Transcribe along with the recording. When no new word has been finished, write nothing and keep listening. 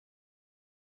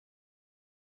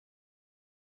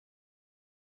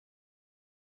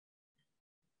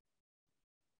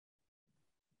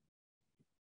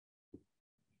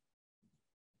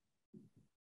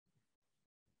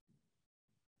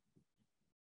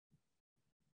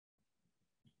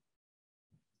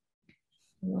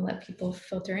We'll let people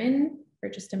filter in for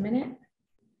just a minute.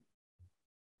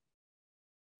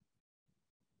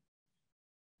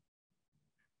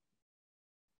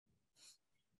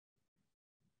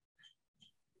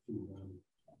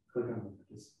 Click on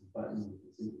this button.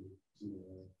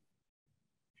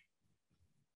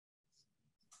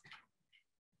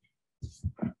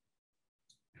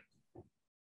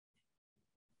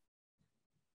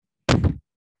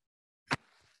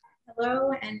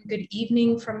 Hello and good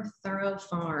evening from Thoreau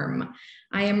Farm.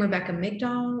 I am Rebecca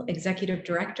Migdal, Executive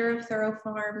Director of Thoreau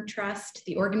Farm Trust,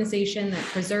 the organization that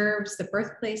preserves the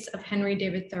birthplace of Henry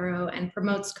David Thoreau and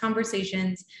promotes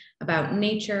conversations about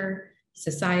nature,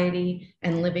 society,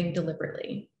 and living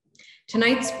deliberately.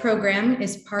 Tonight's program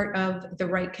is part of the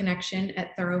Right Connection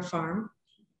at Thoreau Farm,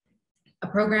 a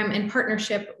program in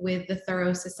partnership with the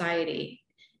Thoreau Society,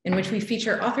 in which we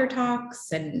feature author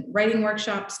talks and writing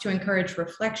workshops to encourage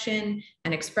reflection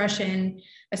and expression,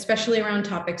 especially around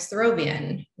topics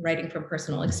Thoreauvian, writing from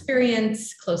personal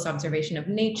experience, close observation of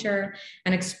nature,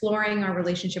 and exploring our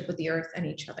relationship with the earth and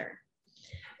each other.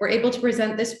 We're able to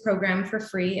present this program for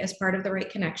free as part of the Right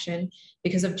Connection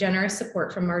because of generous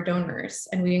support from our donors,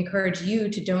 and we encourage you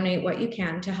to donate what you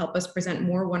can to help us present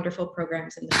more wonderful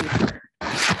programs in the future.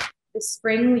 This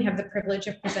spring, we have the privilege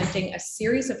of presenting a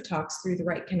series of talks through the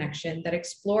Right Connection that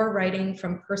explore writing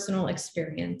from personal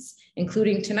experience,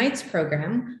 including tonight's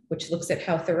program, which looks at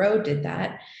how Thoreau did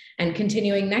that, and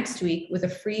continuing next week with a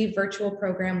free virtual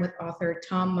program with author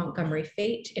Tom Montgomery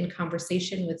Fate in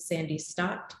conversation with Sandy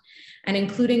Stott, and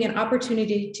including an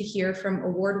opportunity to hear from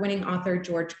award-winning author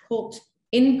George Colt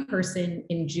in person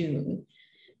in June.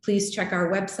 Please check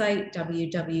our website,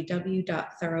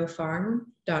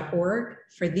 www.thoroughfarm.org,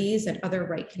 for these and other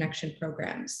Right Connection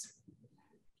programs.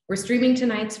 We're streaming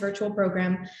tonight's virtual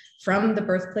program from the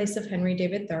birthplace of Henry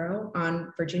David Thoreau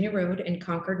on Virginia Road in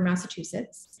Concord,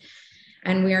 Massachusetts.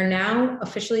 And we are now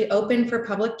officially open for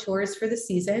public tours for the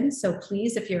season. So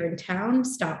please, if you're in town,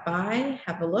 stop by,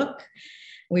 have a look.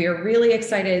 We are really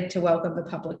excited to welcome the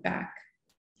public back.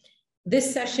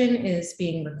 This session is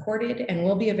being recorded and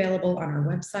will be available on our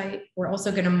website. We're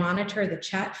also going to monitor the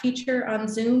chat feature on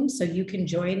Zoom so you can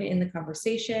join in the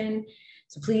conversation.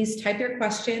 So please type your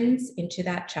questions into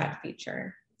that chat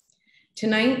feature.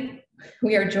 Tonight,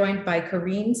 we are joined by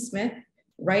Corinne Smith,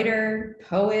 writer,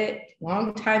 poet,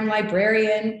 longtime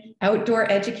librarian,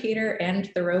 outdoor educator, and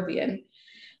Thoreauvian.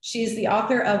 She's the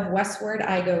author of Westward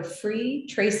I Go Free,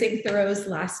 Tracing Thoreau's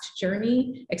Last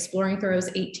Journey, exploring Thoreau's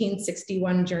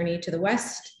 1861 journey to the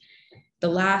West, the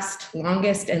last,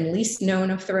 longest, and least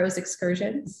known of Thoreau's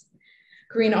excursions.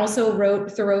 Corinne also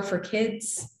wrote Thoreau for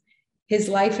Kids, His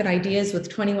Life and Ideas with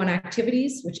 21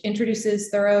 Activities, which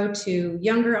introduces Thoreau to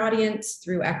younger audience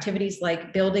through activities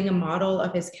like building a model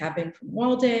of his cabin from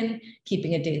Walden,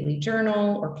 keeping a daily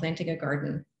journal, or planting a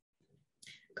garden.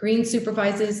 Corinne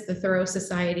supervises the Thoreau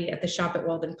Society at the shop at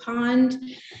Walden Pond,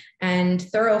 and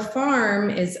Thoreau Farm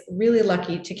is really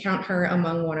lucky to count her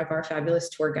among one of our fabulous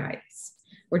tour guides.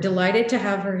 We're delighted to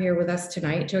have her here with us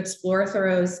tonight to explore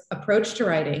Thoreau's approach to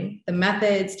writing, the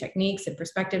methods, techniques, and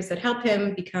perspectives that help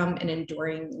him become an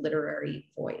enduring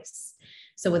literary voice.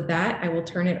 So with that, I will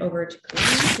turn it over to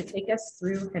Corinne to take us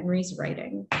through Henry's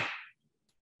writing.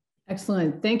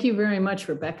 Excellent. Thank you very much,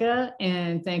 Rebecca.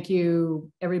 And thank you,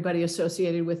 everybody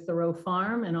associated with Thoreau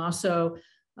Farm and also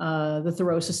the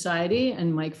Thoreau Society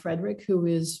and Mike Frederick, who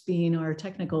is being our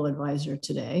technical advisor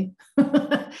today.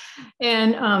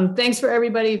 And thanks for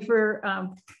everybody for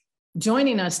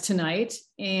joining us tonight.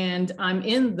 And I'm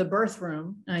in the birth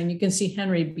room and you can see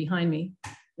Henry behind me.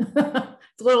 It's a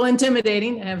little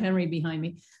intimidating to have Henry behind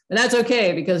me, but that's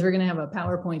okay because we're going to have a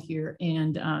PowerPoint here.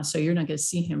 And so you're not going to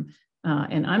see him.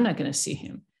 And I'm not going to see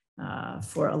him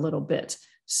for a little bit.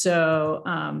 So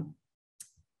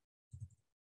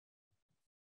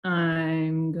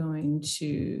I'm going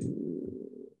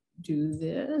to do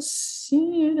this.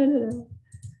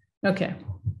 Okay.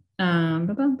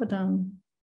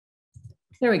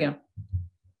 There we go.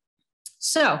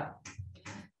 So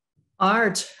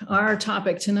our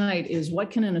topic tonight is, what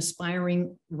can an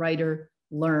aspiring writer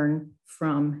learn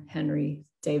from Henry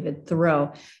David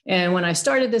Thoreau? And when I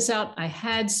started this out, I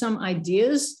had some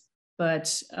ideas,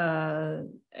 but I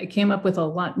came up with a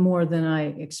lot more than I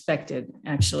expected,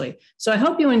 actually. So I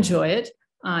hope you enjoy it.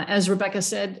 As Rebecca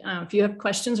said, if you have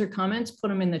questions or comments, put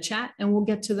them in the chat and we'll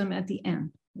get to them at the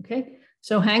end, okay?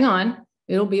 So hang on,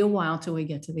 it'll be a while till we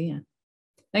get to the end.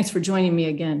 Thanks for joining me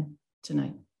again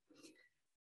tonight.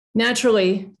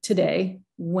 Naturally, today,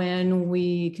 when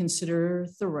we consider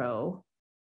Thoreau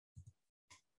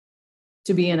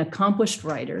to be an accomplished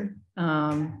writer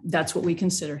That's what we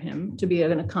consider him to be,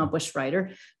 an accomplished writer.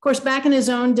 Of course, back in his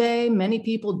own day, many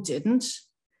people didn't.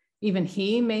 Even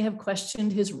he may have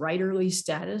questioned his writerly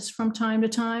status from time to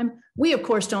time. We, of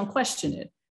course, don't question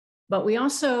it, but we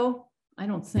also, I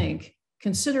don't think,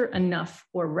 consider enough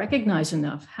or recognize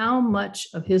enough how much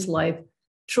of his life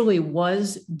truly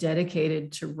was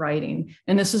dedicated to writing.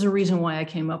 And this is a reason why I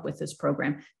came up with this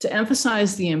program, to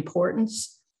emphasize the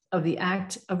importance of the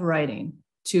act of writing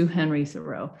to Henry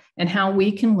Thoreau and how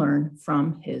we can learn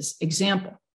from his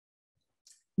example.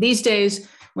 These days,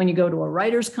 when you go to a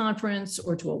writer's conference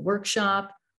or to a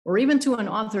workshop, or even to an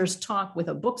author's talk with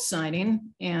a book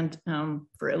signing, and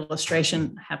for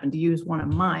illustration, I happen to use one of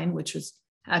mine, which was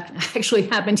actually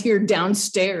happened here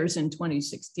downstairs in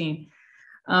 2016.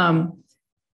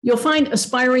 You'll find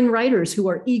aspiring writers who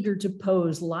are eager to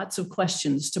pose lots of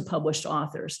questions to published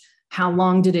authors. How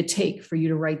long did it take for you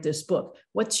to write this book?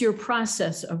 What's your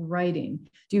process of writing?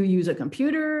 Do you use a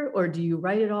computer or do you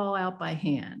write it all out by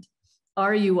hand?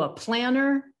 Are you a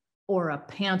planner or a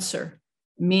pantser?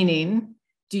 Meaning,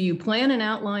 do you plan and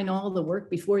outline all the work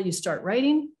before you start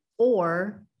writing?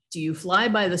 Or do you fly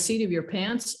by the seat of your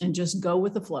pants and just go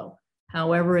with the flow,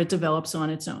 however it develops on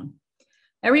its own?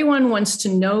 Everyone wants to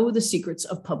know the secrets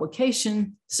of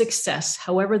publication success,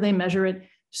 however they measure it,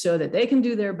 so that they can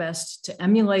do their best to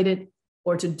emulate it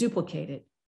or to duplicate it.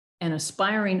 And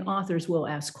aspiring authors will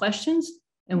ask questions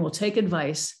and will take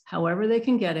advice, however they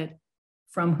can get it,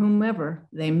 from whomever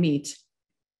they meet.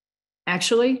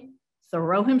 Actually,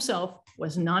 Thoreau himself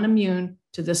was not immune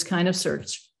to this kind of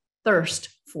thirst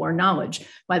for knowledge.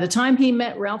 By the time he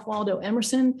met Ralph Waldo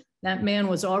Emerson, that man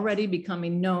was already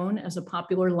becoming known as a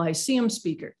popular lyceum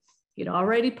speaker. He'd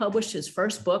already published his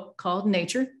first book called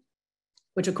Nature,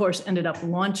 which of course ended up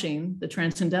launching the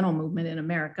Transcendental movement in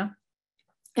America.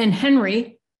 And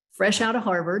Henry, fresh out of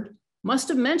Harvard, must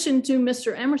have mentioned to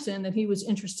Mr. Emerson that he was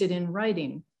interested in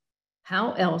writing.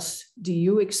 How else do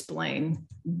you explain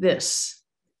this?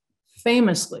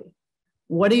 Famously,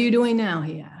 what are you doing now,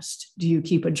 he asked. Do you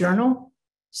keep a journal?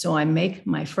 So I make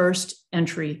my first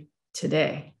entry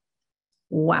today.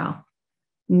 Wow.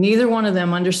 Neither one of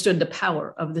them understood the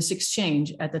power of this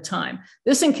exchange at the time.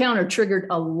 This encounter triggered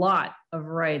a lot of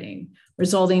writing,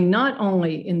 resulting not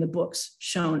only in the books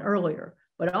shown earlier,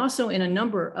 but also in a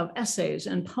number of essays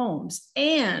and poems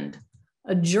and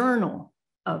a journal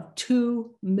of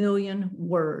 2 million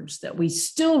words that we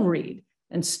still read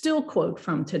and still quote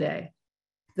from today.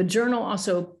 The journal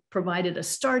also provided a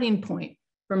starting point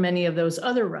for many of those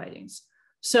other writings.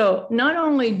 So not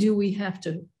only do we have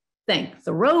to thank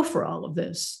Thoreau for all of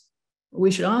this,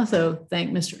 we should also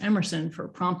thank Mr. Emerson for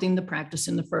prompting the practice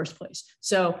in the first place.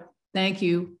 So thank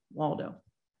you, Waldo.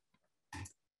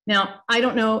 Now, I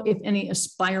don't know if any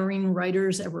aspiring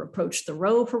writers ever approached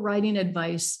Thoreau for writing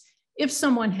advice. If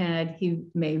someone had, he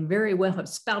may very well have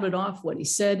spouted off what he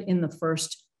said in the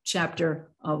first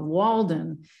chapter of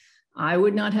Walden. I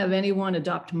would not have anyone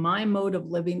adopt my mode of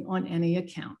living on any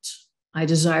account. I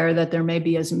desire that there may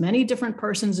be as many different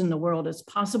persons in the world as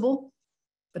possible,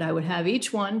 but I would have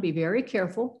each one be very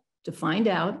careful to find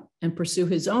out and pursue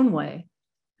his own way,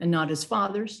 and not his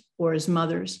father's or his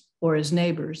mother's or his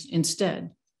neighbor's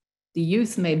instead. The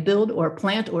youth may build or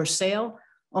plant or sail,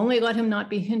 only let him not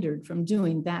be hindered from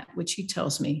doing that which he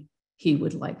tells me he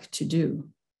would like to do.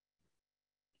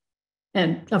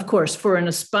 And of course, for an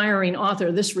aspiring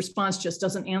author, this response just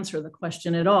doesn't answer the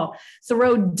question at all.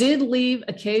 Thoreau did leave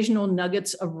occasional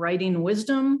nuggets of writing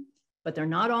wisdom, but they're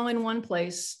not all in one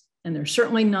place, and they're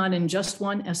certainly not in just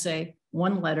one essay,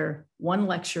 one letter, one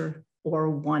lecture, or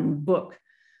one book.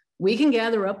 We can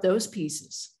gather up those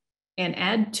pieces and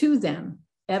add to them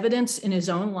evidence in his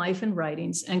own life and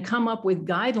writings and come up with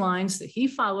guidelines that he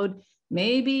followed,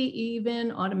 maybe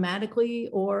even automatically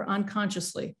or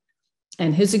unconsciously.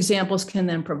 And his examples can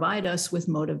then provide us with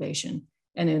motivation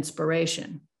and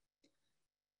inspiration.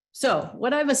 So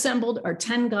what I've assembled are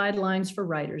 10 guidelines for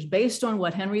writers based on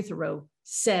what Henry Thoreau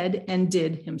said and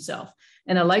did himself.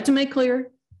 And I'd like to make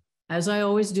clear, as I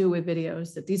always do with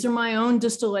videos, that these are my own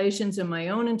distillations and my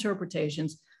own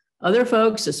interpretations. Other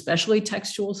folks, especially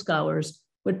textual scholars,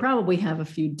 would probably have a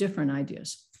few different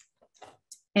ideas.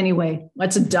 Anyway,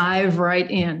 let's dive right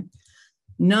in.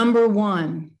 Number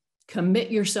 1,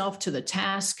 commit yourself to the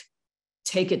task,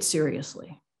 take it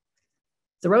seriously.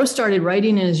 Thoreau started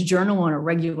writing in his journal on a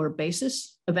regular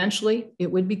basis. Eventually,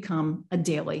 it would become a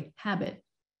daily habit.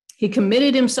 He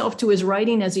committed himself to his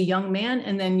writing as a young man,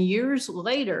 and then years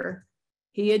later,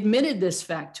 he admitted this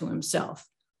fact to himself.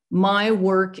 My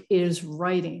work is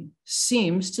writing,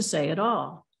 seems to say it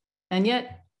all, and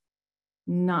yet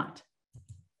not.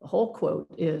 The whole quote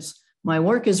is, my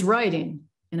work is writing,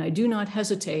 and I do not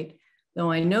hesitate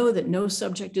though I know that no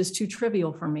subject is too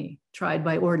trivial for me, tried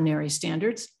by ordinary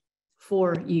standards.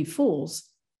 For ye fools,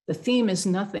 the theme is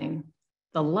nothing,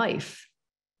 the life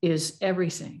is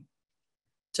everything.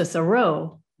 To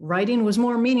Thoreau, writing was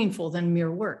more meaningful than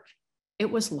mere work.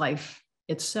 It was life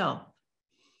itself.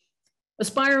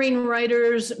 Aspiring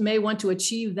writers may want to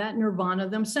achieve that nirvana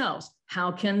themselves.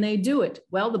 How can they do it?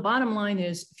 Well, the bottom line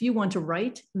is, if you want to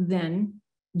write, then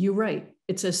you write.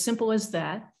 It's as simple as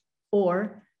that.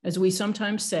 Or, as we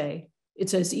sometimes say,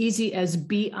 it's as easy as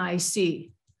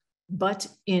BIC, butt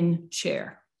in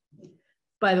chair.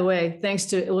 By the way, thanks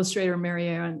to illustrator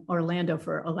Marianne Orlando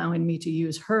for allowing me to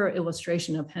use her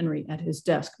illustration of Henry at his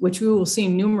desk, which we will see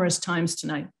numerous times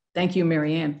tonight. Thank you,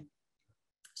 Marianne.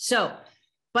 So,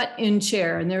 butt in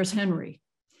chair, and there's Henry.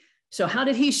 So how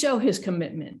did he show his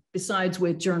commitment besides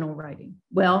with journal writing?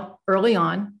 Well, early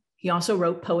on, he also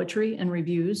wrote poetry and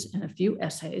reviews and a few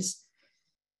essays.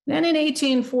 Then in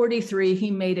 1843,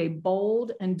 he made a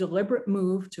bold and deliberate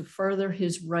move to further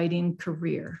his writing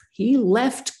career. He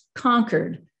left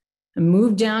Concord and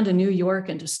moved down to New York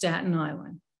and to Staten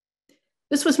Island.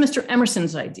 This was Mr.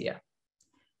 Emerson's idea.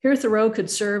 Here, Thoreau could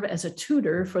serve as a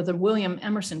tutor for the William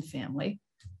Emerson family.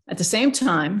 At the same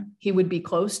time, he would be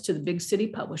close to the big city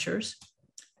publishers.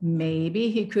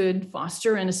 Maybe he could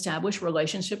foster and establish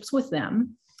relationships with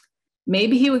them.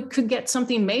 Maybe he could get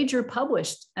something major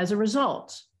published as a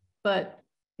result. But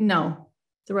no,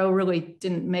 Thoreau really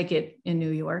didn't make it in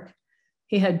New York.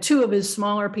 He had two of his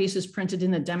smaller pieces printed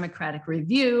in the Democratic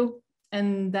Review,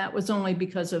 and that was only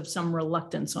because of some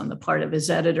reluctance on the part of his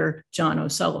editor, John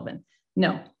O'Sullivan.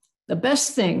 No, the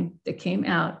best thing that came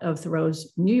out of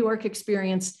Thoreau's New York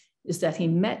experience is that he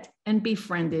met and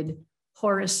befriended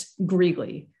Horace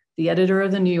Greeley, the editor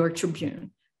of the New York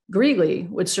Tribune. Greeley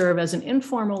would serve as an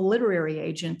informal literary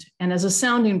agent and as a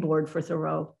sounding board for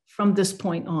Thoreau from this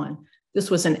point on. This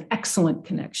was an excellent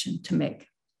connection to make.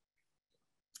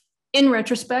 In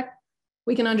retrospect,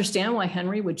 we can understand why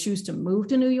Henry would choose to move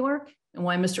to New York and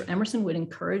why Mr. Emerson would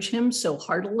encourage him so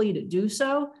heartily to do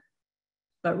so.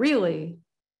 But really,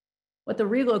 what the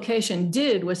relocation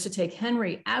did was to take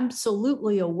Henry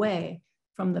absolutely away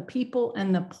from the people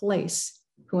and the place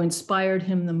who inspired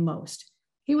him the most.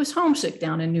 He was homesick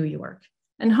down in New York,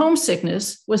 and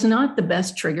homesickness was not the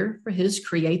best trigger for his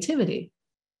creativity.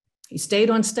 He stayed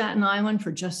on Staten Island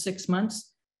for just 6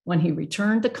 months. When he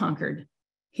returned to Concord,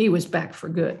 he was back for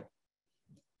good.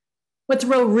 What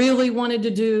Thoreau really wanted to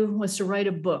do was to write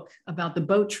a book about the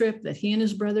boat trip that he and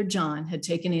his brother John had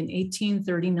taken in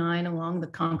 1839 along the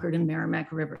Concord and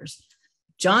Merrimack rivers.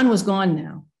 John was gone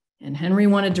now, and Henry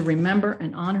wanted to remember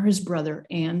and honor his brother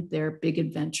and their big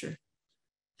adventure.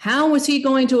 How was he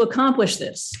going to accomplish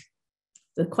this?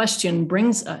 The question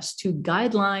brings us to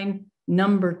guideline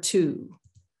number 2.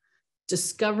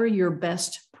 Discover your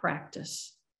best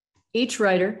practice. Each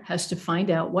writer has to find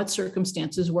out what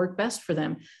circumstances work best for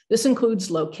them. This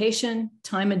includes location,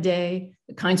 time of day,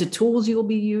 the kinds of tools you'll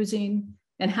be using,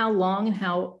 and how long and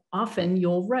how often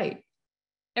you'll write.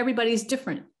 Everybody's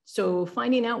different, so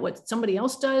finding out what somebody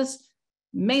else does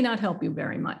may not help you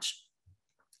very much.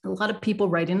 A lot of people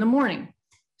write in the morning.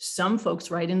 Some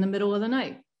folks write in the middle of the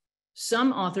night.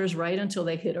 Some authors write until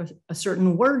they hit a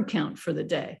certain word count for the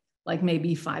day, like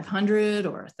maybe 500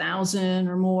 or 1,000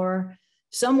 or more.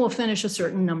 Some will finish a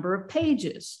certain number of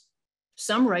pages.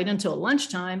 Some write until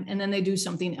lunchtime, and then they do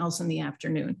something else in the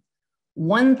afternoon.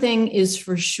 One thing is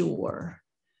for sure.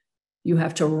 You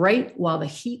have to write while the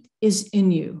heat is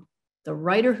in you. The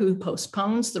writer who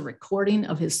postpones the recording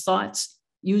of his thoughts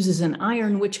uses an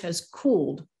iron which has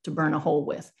cooled to burn a hole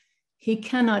with. He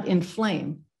cannot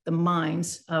inflame the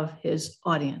minds of his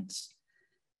audience.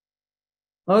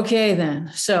 Okay,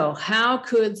 then, so how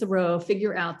could Thoreau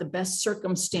figure out the best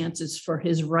circumstances for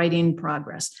his writing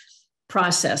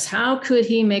process? How could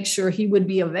he make sure he would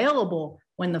be available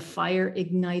when the fire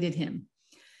ignited him?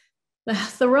 The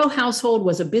Thoreau household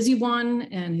was a busy one,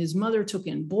 and his mother took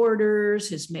in boarders.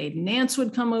 His maid Nance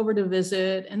would come over to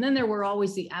visit. And then there were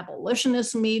always the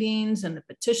abolitionist meetings and the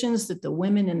petitions that the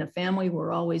women in the family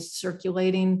were always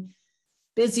circulating.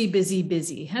 Busy, busy,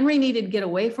 busy. Henry needed to get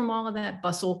away from all of that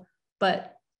bustle,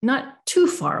 but not too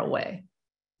far away.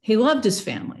 He loved his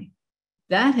family.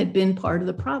 That had been part of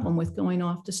the problem with going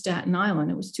off to Staten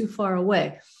Island. It was too far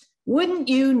away. Wouldn't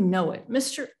you know it,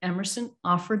 Mr. Emerson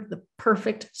offered the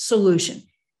perfect solution.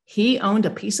 He owned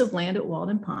a piece of land at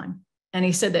Walden Pond, and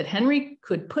he said that Henry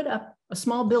could put up a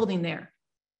small building there.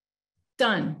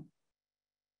 Done.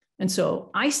 And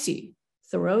so I see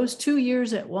Thoreau's 2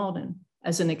 years at Walden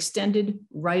as an extended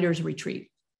writer's retreat.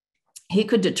 He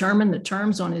could determine the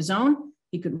terms on his own.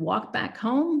 He could walk back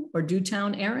home or do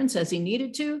town errands as he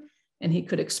needed to, and he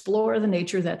could explore the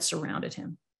nature that surrounded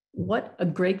him. What a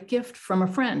great gift from a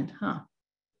friend, huh?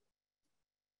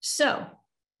 So,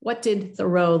 what did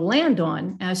Thoreau land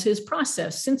on as his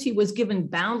process since he was given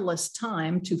boundless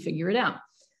time to figure it out?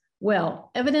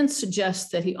 Well, evidence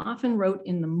suggests that he often wrote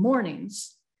in the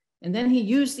mornings, and then he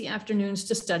used the afternoons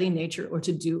to study nature or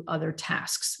to do other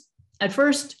tasks. At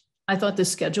first, I thought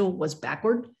this schedule was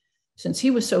backward. Since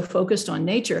he was so focused on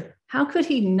nature, how could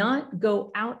he not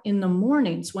go out in the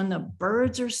mornings when the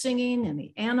birds are singing and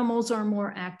the animals are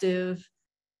more active?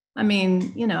 I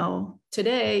mean, you know,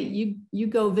 today you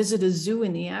go visit a zoo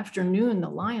in the afternoon, the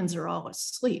lions are all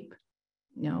asleep.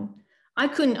 You know, I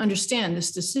couldn't understand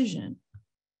this decision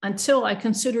until I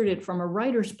considered it from a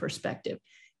writer's perspective.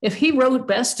 If he wrote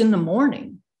best in the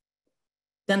morning,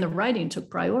 then the writing took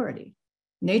priority.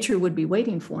 Nature would be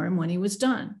waiting for him when he was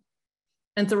done.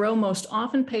 And Thoreau most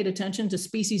often paid attention to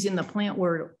species in the plant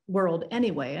world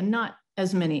anyway, and not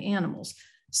as many animals.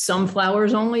 Some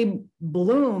flowers only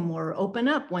bloom or open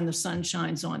up when the sun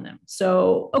shines on them.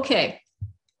 So, okay,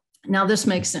 now this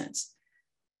makes sense.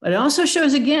 But it also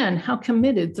shows again how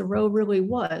committed Thoreau really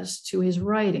was to his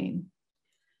writing.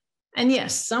 And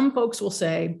yes, some folks will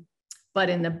say, but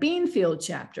in the bean field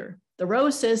chapter, Thoreau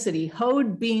says that he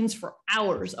hoed beans for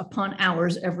hours upon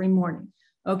hours every morning.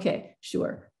 Okay,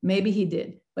 sure, maybe he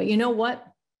did. But you know what?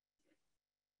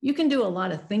 You can do a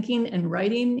lot of thinking and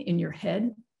writing in your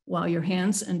head while your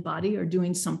hands and body are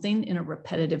doing something in a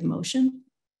repetitive motion.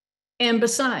 And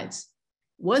besides,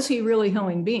 was he really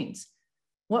hoeing beans?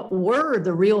 What were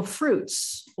the real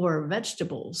fruits or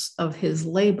vegetables of his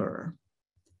labor?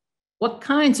 What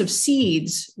kinds of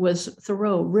seeds was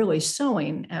Thoreau really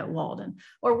sowing at Walden?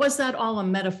 Or was that all a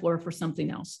metaphor for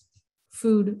something else?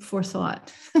 Food for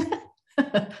thought,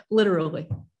 literally.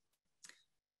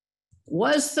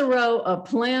 Was Thoreau a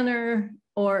planner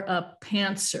or a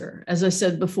pantser? As I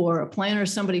said before, a planner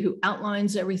is somebody who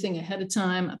outlines everything ahead of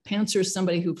time. A pantser is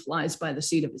somebody who flies by the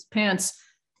seat of his pants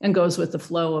and goes with the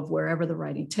flow of wherever the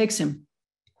writing takes him.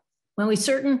 Well, he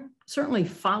certainly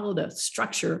followed a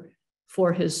structure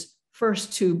for his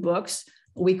first two books.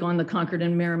 A Week on the Concord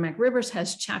and Merrimack Rivers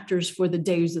has chapters for the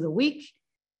days of the week.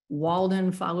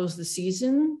 Walden follows the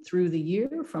season through the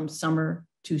year from summer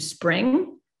to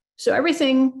spring. So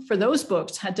everything for those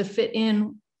books had to fit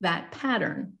in that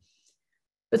pattern.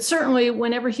 But certainly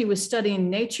whenever he was studying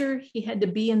nature, he had to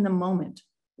be in the moment,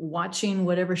 watching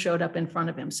whatever showed up in front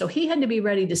of him. So he had to be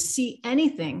ready to see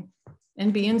anything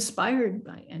and be inspired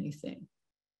by anything.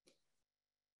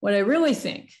 What I really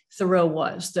think Thoreau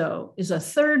was, though, is a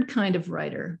third kind of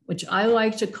writer, which I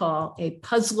like to call a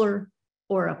puzzler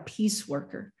or a piece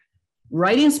worker,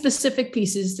 writing specific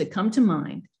pieces that come to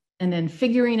mind and then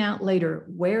figuring out later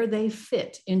where they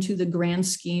fit into the grand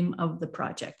scheme of the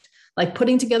project, like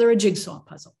putting together a jigsaw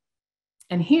puzzle.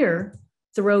 And here,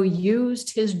 Thoreau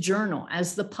used his journal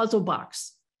as the puzzle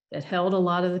box that held a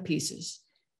lot of the pieces.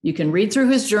 You can read through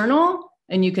his journal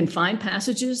and you can find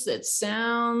passages that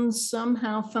sound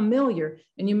somehow familiar.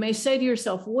 And you may say to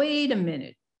yourself, wait a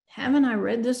minute, haven't I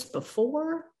read this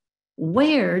before?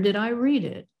 Where did I read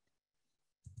it?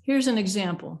 Here's an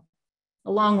example,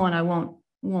 a long one I won't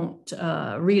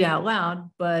read out loud,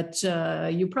 but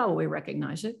you probably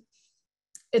recognize it.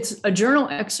 It's a journal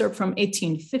excerpt from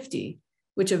 1850,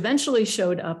 which eventually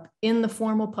showed up in the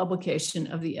formal publication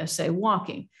of the essay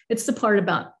Walking. It's the part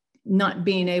about not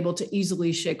being able to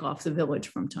easily shake off the village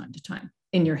from time to time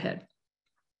in your head.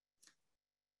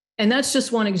 And that's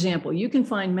just one example. You can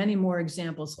find many more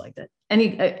examples like that.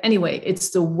 Anyway,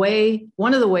 it's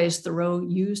one of the ways Thoreau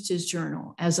used his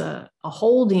journal as a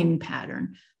holding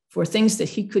pattern for things that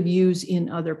he could use in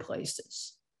other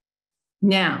places.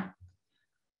 Now,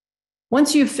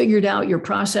 once you've figured out your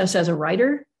process as a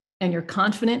writer and you're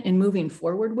confident in moving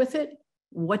forward with it,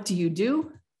 what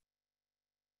do?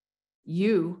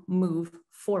 You move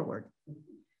forward.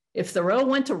 If Thoreau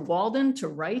went to Walden to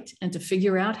write and to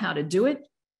figure out how to do it,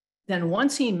 then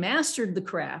once he mastered the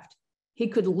craft, he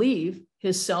could leave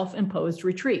his self-imposed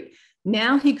retreat.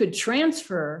 Now he could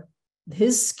transfer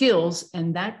his skills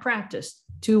and that practice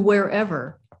to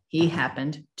wherever he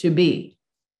happened to be.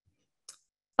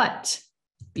 But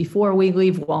before we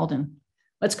leave Walden,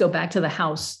 let's go back to the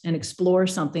house and explore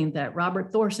something that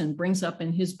Robert Thorson brings up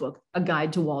in his book, A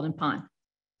Guide to Walden Pond.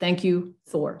 Thank you,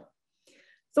 Thor.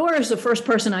 Thor is the first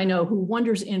person I know who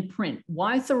wonders in print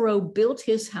why Thoreau built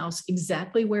his house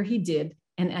exactly where he did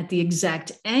and at the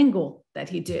exact angle that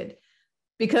he did,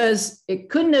 because it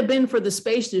couldn't have been for the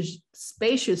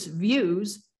spacious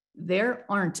views. There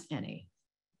aren't any.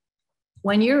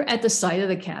 When you're at the site of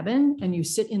the cabin and you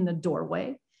sit in the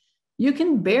doorway, you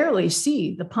can barely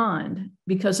see the pond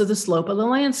because of the slope of the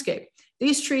landscape.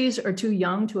 These trees are too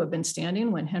young to have been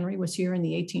standing when Henry was here in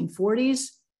the 1840s.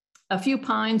 A few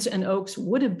pines and oaks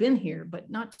would have been here,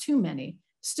 but not too many.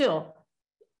 Still,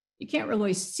 you can't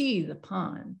really see the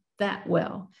pond that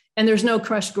well. And there's no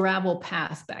crushed gravel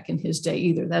path back in his day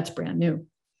either. That's brand new.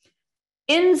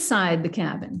 Inside the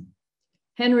cabin,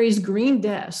 Henry's green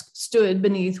desk stood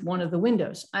beneath one of the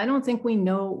windows. I don't think we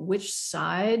know which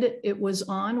side it was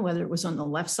on, whether it was on the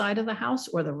left side of the house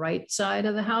or the right side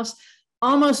of the house.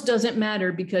 Almost doesn't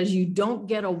matter because you don't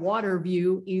get a water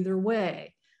view either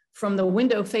way. From the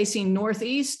window facing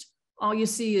northeast, all you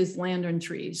see is land and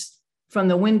trees. From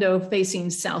the window facing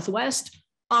southwest,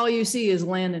 all you see is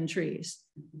land and trees,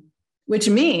 which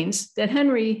means that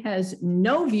Henry has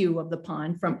no view of the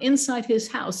pond from inside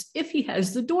his house if he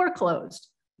has the door closed.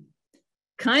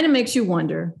 Kind of makes you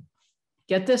wonder,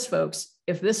 get this folks,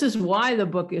 if this is why the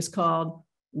book is called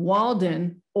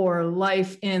Walden or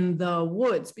Life in the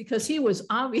Woods, because he was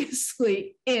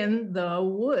obviously in the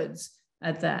woods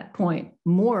at that point,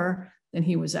 more than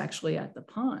he was actually at the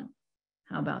pond.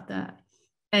 How about that?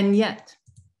 And yet,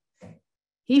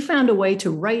 he found a way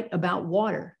to write about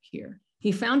water here.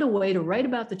 He found a way to write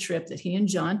about the trip that he and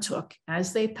John took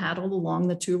as they paddled along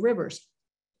the two rivers.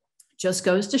 Just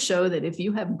goes to show that if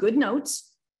you have good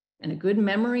notes and a good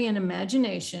memory and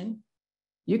imagination,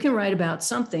 you can write about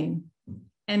something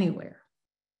anywhere.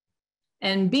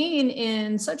 And being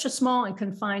in such a small and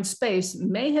confined space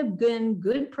may have been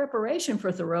good preparation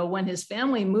for Thoreau when his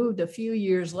family moved a few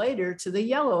years later to the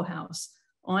Yellow House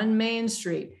on Main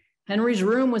Street. Henry's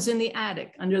room was in the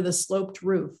attic under the sloped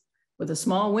roof with a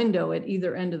small window at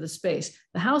either end of the space.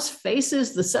 The house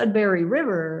faces the Sudbury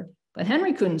River, but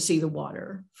Henry couldn't see the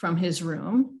water from his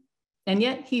room. And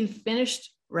yet he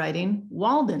finished writing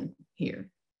Walden here.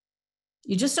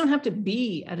 You just don't have to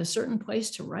be at a certain place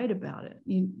to write about it.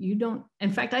 You don't,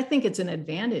 in fact, I think it's an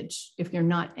advantage if you're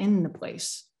not in the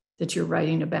place that you're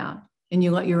writing about and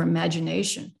you let your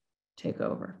imagination take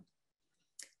over.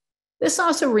 This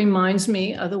also reminds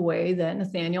me of the way that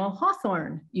Nathaniel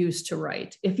Hawthorne used to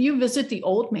write. If you visit the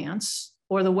Old Manse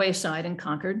or the Wayside in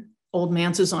Concord, Old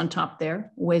Manse is on top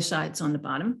there, Wayside's on the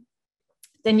bottom,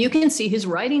 then you can see his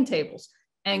writing tables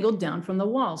angled down from the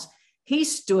walls. He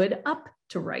stood up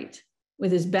to write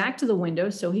with his back to the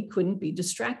window so he couldn't be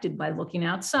distracted by looking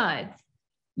outside.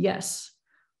 Yes,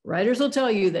 writers will tell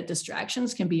you that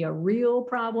distractions can be a real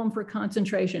problem for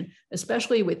concentration,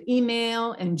 especially with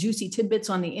email and juicy tidbits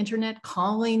on the internet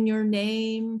calling your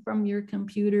name from your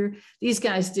computer. These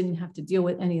guys didn't have to deal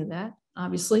with any of that,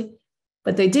 obviously,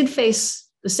 but they did face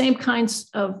the same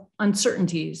kinds of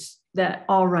uncertainties that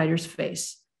all writers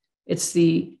face. It's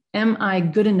the am I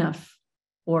good enough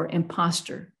or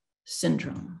imposter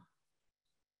syndrome.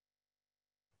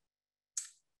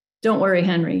 Don't worry,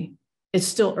 Henry. It's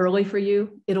still early for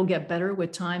you. It'll get better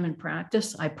with time and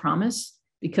practice, I promise,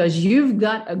 because you've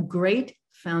got a great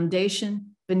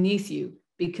foundation beneath you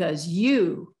because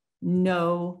you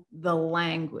know the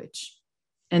language.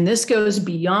 And this goes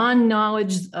beyond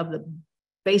knowledge of the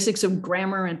basics of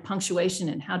grammar and punctuation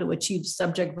and how to achieve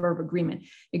subject-verb agreement.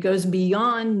 It goes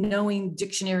beyond knowing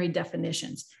dictionary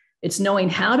definitions. It's knowing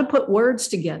how to put words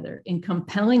together in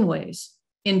compelling ways,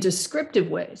 in descriptive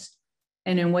ways,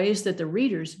 and in ways that the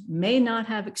readers may not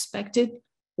have expected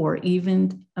or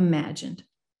even imagined.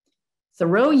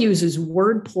 Thoreau uses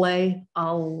wordplay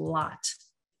a lot.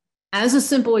 As a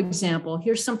simple example,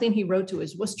 here's something he wrote to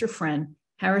his Worcester friend,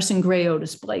 Harrison Gray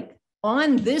Otis Blake.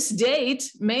 On this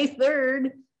date, May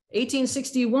 3rd,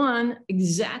 1861,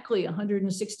 exactly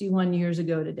 161 years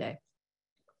ago today.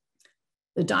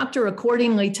 The doctor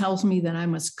accordingly tells me that I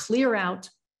must clear out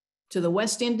to the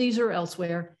West Indies or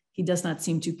elsewhere. He does not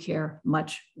seem to care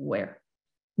much where.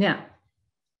 Now,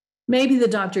 maybe the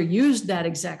doctor used that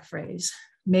exact phrase.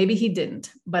 Maybe he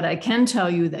didn't, but I can tell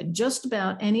you that just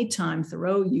about any time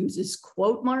Thoreau uses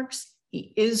quote marks,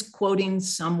 he is quoting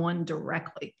someone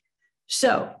directly.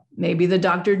 So maybe the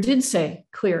doctor did say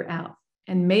clear out,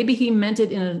 and maybe he meant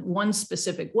it in one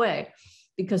specific way,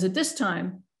 because at this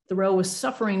time, Thoreau was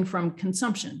suffering from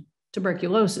consumption,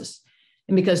 tuberculosis.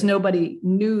 And because nobody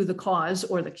knew the cause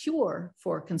or the cure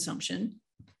for consumption,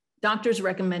 doctors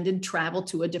recommended travel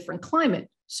to a different climate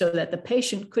so that the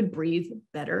patient could breathe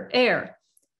better air.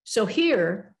 So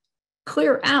here,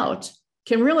 clear out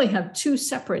can really have two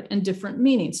separate and different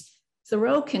meanings.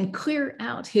 Thoreau can clear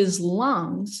out his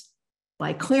lungs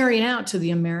by clearing out to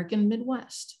the American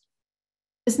Midwest.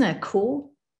 Isn't that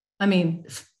cool? I mean,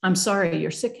 I'm sorry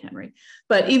you're sick, Henry.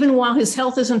 But even while his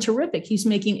health isn't terrific, he's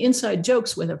making inside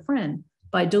jokes with a friend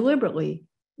by deliberately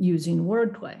using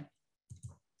wordplay.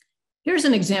 Here's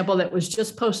an example that was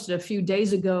just posted a few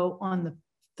days ago on the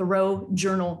Thoreau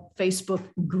Journal Facebook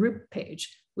group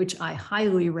page, which I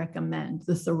highly recommend,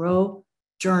 the Thoreau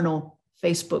Journal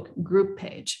Facebook group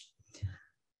page.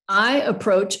 I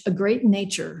approach a great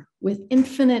nature with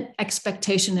infinite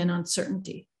expectation and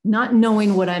uncertainty, not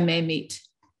knowing what I may meet.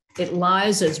 It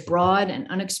lies as broad and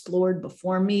unexplored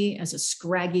before me as a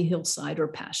scraggy hillside or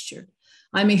pasture.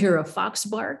 I may hear a fox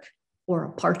bark or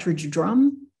a partridge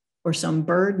drum, or some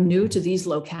bird new to these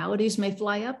localities may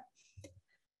fly up.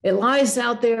 It lies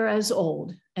out there as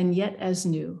old and yet as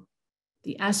new.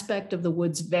 The aspect of the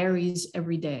woods varies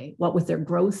every day, what with their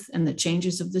growth and the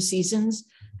changes of the seasons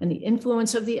and the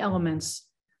influence of the elements,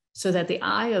 so that the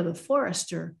eye of the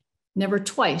forester never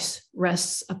twice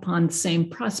rests upon the same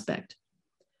prospect.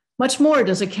 Much more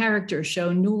does a character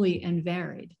show newly and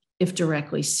varied, if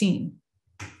directly seen.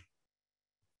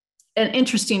 An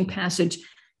interesting passage,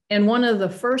 and one of the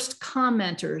first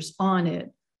commenters on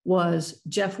it was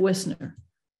Jeff Wisner,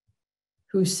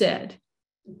 who said,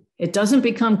 "It doesn't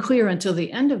become clear until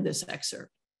the end of this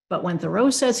excerpt, but when Thoreau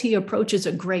says he approaches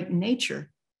a great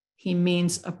nature, he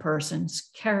means a person's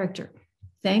character."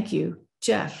 Thank you,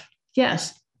 Jeff.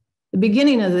 Yes, the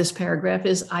beginning of this paragraph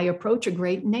is, I approach a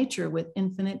great nature with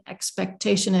infinite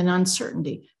expectation and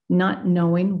uncertainty, not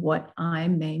knowing what I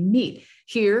may meet.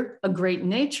 Here, a great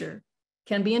nature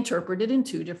can be interpreted in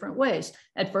two different ways.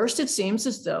 At first, it seems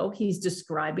as though he's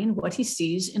describing what he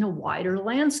sees in a wider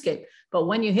landscape. But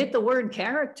when you hit the word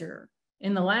character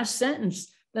in the last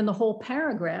sentence, then the whole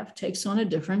paragraph takes on a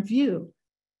different view.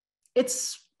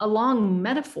 It's a long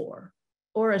metaphor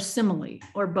or a simile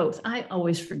or both. I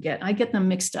always forget. I get them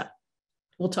mixed up.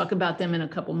 We'll talk about them in a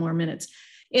couple more minutes.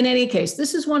 In any case,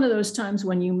 this is one of those times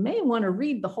when you may want to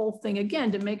read the whole thing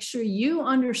again to make sure you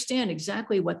understand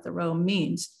exactly what Thoreau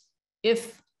means,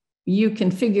 if you can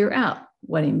figure out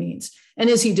what he means. And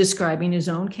is he describing his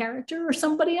own character or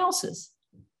somebody else's?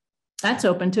 That's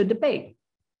open to debate.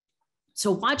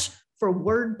 So watch for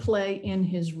wordplay in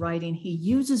his writing. He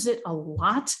uses it a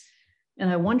lot. And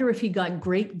I wonder if he got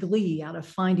great glee out of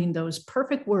finding those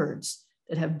perfect words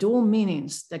that have dual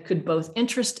meanings that could both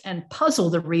interest and puzzle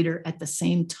the reader at the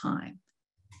same time.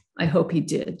 I hope he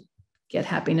did get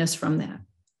happiness from that.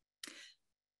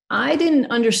 I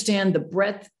didn't understand the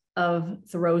breadth of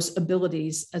Thoreau's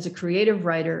abilities as a creative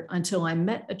writer until I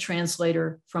met a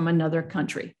translator from another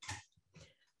country.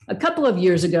 A couple of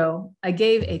years ago, I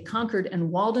gave a Concord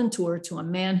and Walden tour to a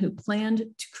man who planned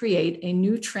to create a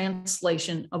new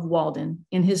translation of Walden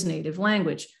in his native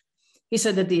language. He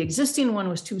said that the existing one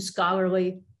was too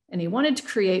scholarly, and he wanted to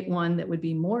create one that would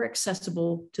be more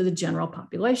accessible to the general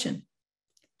population.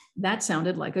 That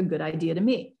sounded like a good idea to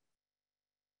me.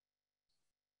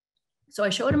 So I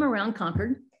showed him around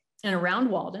Concord and around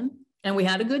Walden, and we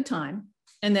had a good time.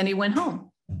 And then he went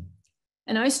home.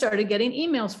 And I started getting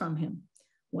emails from him.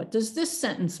 What does this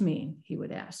sentence mean? He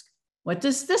would ask. What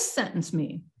does this sentence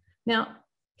mean? Now,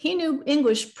 he knew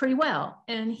English pretty well,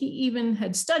 and he even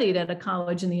had studied at a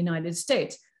college in the United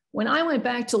States. When I went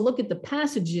back to look at the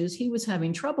passages he was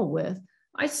having trouble with,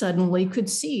 I suddenly could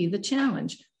see the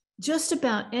challenge. Just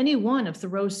about any one of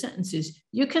Thoreau's sentences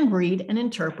you can read and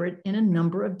interpret in a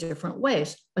number of different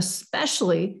ways,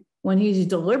 especially when he's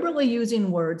deliberately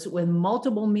using words with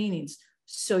multiple meanings.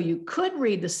 So you could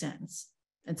read the sentence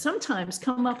and sometimes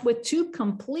come up with two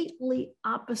completely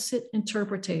opposite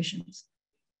interpretations.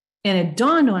 And it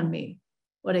dawned on me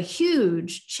what a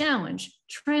huge challenge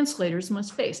translators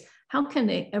must face. How can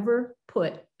they ever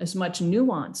put as much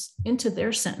nuance into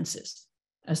their sentences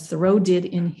as Thoreau did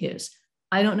in his?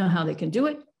 I don't know how they can do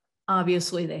it.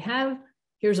 Obviously they have.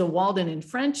 Here's a Walden in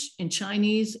French, in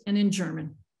Chinese, and in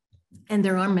German. And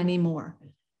there are many more.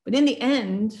 But in the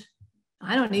end,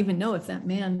 I don't even know if that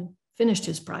man finished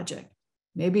his project.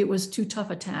 Maybe it was too tough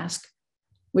a task,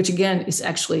 which again is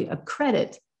actually a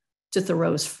credit to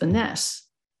Thoreau's finesse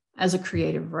as a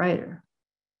creative writer.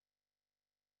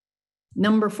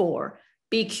 Number 4,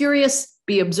 be curious,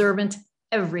 be observant.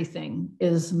 Everything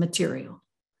is material.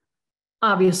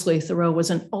 Obviously, Thoreau was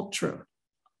an ultra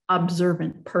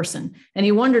observant person, and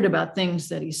he wondered about things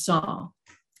that he saw.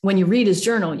 When you read his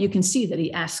journal, you can see that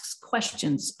he asks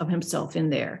questions of himself in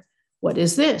there. What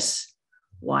is this?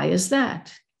 Why is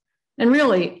that? And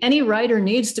really, any writer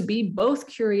needs to be both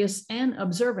curious and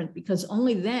observant, because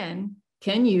only then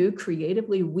can you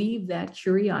creatively weave that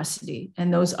curiosity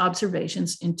and those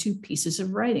observations into pieces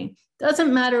of writing.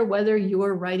 Doesn't matter whether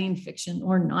you're writing fiction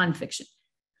or nonfiction.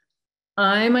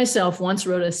 I myself once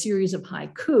wrote a series of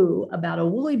haiku about a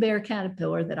woolly bear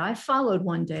caterpillar that I followed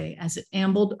one day as it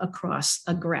ambled across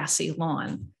a grassy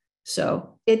lawn.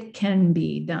 So it can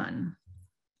be done.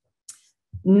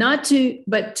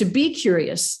 But to be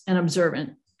curious and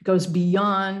observant goes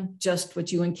beyond just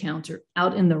what you encounter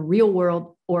out in the real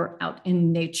world or out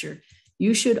in nature.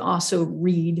 You should also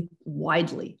read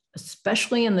widely,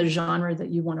 especially in the genre that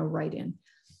you want to write in.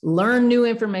 Learn new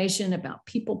information about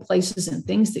people, places, and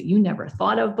things that you never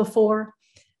thought of before.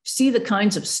 See the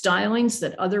kinds of stylings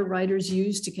that other writers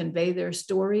use to convey their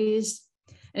stories.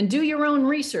 And do your own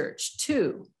research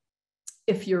too,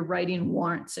 if your writing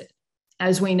warrants it.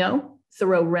 As we know,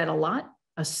 Thoreau read a lot,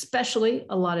 especially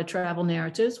a lot of travel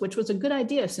narratives, which was a good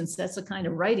idea since that's the kind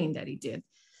of writing that he did.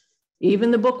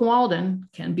 Even the book Walden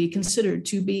can be considered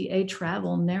to be a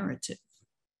travel narrative.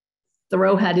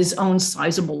 Thoreau had his own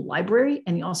sizable library,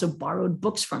 and he also borrowed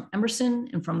books from Emerson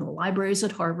and from the libraries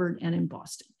at Harvard and in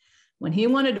Boston. When he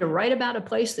wanted to write about a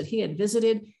place that he had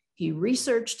visited, he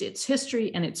researched its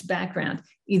history and its background,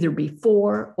 either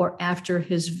before or after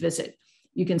his visit.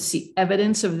 You can see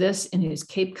evidence of this in his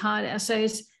Cape Cod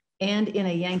essays and in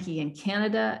A Yankee in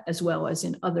Canada, as well as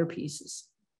in other pieces.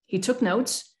 He took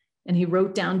notes and he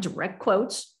wrote down direct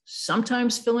quotes,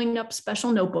 sometimes filling up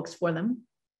special notebooks for them,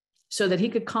 so that he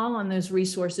could call on those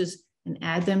resources and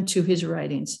add them to his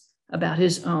writings about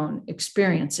his own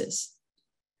experiences.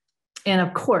 And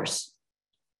of course,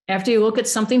 after you look at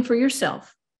something for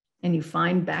yourself and you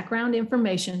find background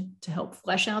information to help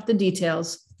flesh out the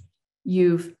details,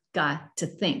 you've got to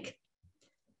think.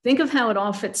 Think of how it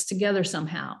all fits together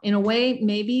somehow, in a way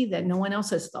maybe that no one else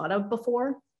has thought of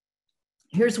before.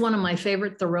 Here's one of my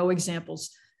favorite Thoreau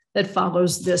examples that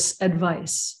follows this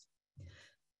advice.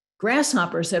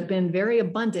 Grasshoppers have been very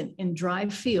abundant in dry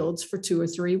fields for 2 or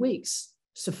 3 weeks.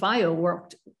 Sophia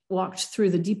walked through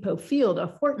the depot field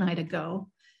a fortnight ago,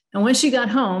 and when she got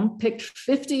home, picked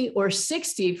 50 or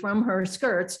 60 from her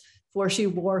skirts, for she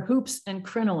wore hoops and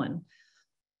crinoline.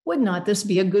 Would not this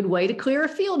be a good way to clear a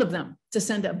field of them, to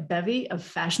send a bevy of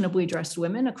fashionably dressed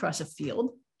women across a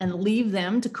field and leave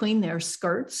them to clean their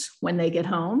skirts when they get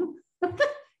home?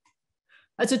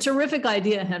 That's a terrific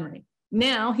idea, Henry.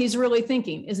 Now he's really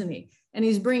thinking, isn't he? And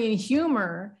he's bringing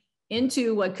humor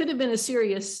into what could have been a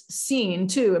serious scene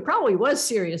too. It probably was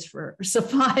serious for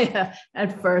Sophia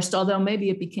at first, although maybe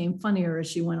it became funnier as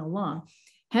she went along.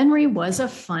 Henry was a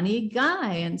funny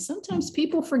guy, and sometimes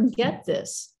people forget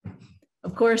this.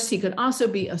 Of course, he could also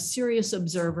be a serious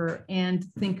observer and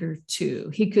thinker too.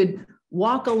 He could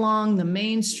walk along the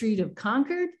main street of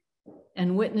Concord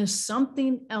and witness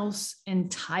something else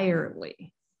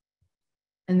entirely.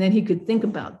 And then he could think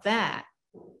about that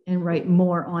and write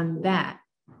more on that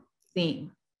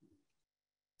theme.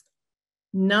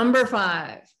 Number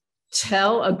 5,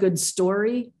 tell a good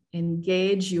story,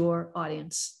 engage your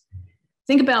audience.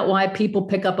 Think about why people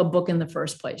pick up a book in the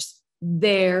first place.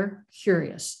 They're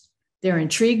curious. They're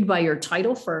intrigued by your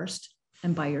title first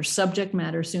and by your subject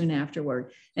matter soon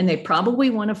afterward. And they probably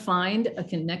want to find a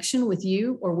connection with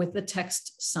you or with the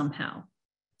text somehow.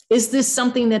 Is this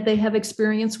something that they have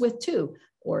experience with too?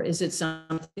 Or is it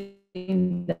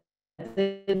something that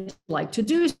they'd like to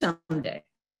do someday?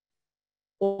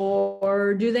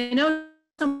 Or do they know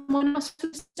someone else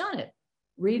who's done it?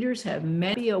 Readers have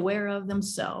many to be aware of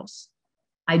themselves.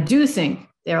 I do think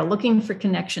they are looking for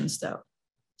connections though.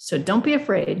 So don't be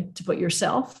afraid to put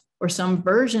yourself or some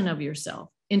version of yourself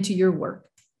into your work.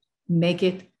 Make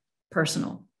it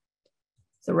personal.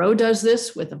 Thoreau does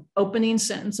this with the opening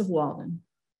sentence of Walden.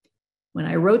 When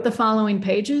I wrote the following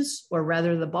pages, or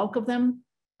rather the bulk of them,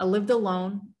 I lived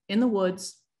alone in the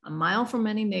woods, a mile from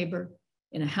any neighbor,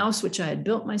 in a house which I had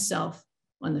built myself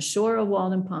on the shore of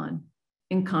Walden Pond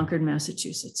in Concord,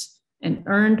 Massachusetts, and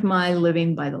earned my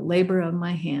living by the labor of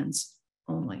my hands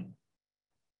only.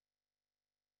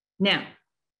 Now,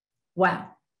 wow,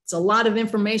 it's a lot of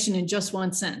information in just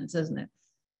one sentence, isn't it?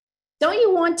 Don't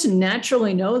you want to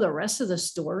naturally know the rest of the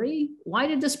story? Why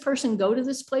did this person go to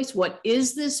this place? What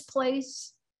is this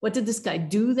place? What did this guy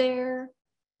do there?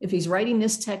 If he's writing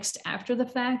this text after the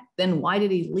fact, then why did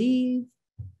he leave?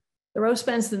 Thoreau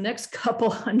spends the next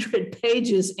couple hundred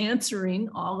pages answering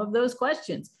all of those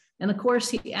questions. And of course,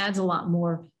 he adds a lot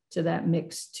more to that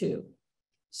mix too.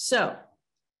 So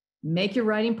make your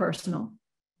writing personal.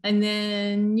 And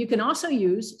then you can also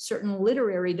use certain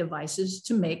literary devices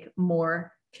to make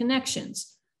more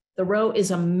connections. Thoreau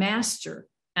is a master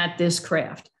at this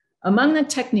craft. Among the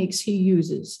techniques he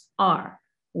uses are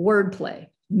wordplay,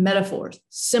 metaphors,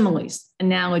 similes,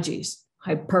 analogies,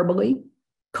 hyperbole,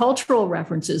 cultural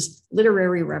references,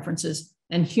 literary references,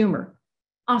 and humor,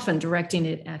 often directing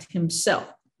it at himself.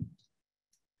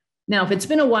 Now, if it's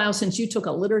been a while since you took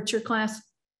a literature class,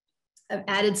 I've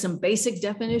added some basic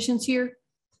definitions here.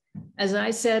 As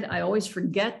I said, I always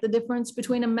forget the difference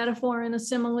between a metaphor and a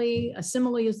simile. A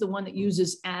simile is the one that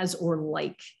uses as or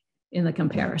like. in the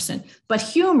comparison. But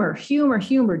humor, humor,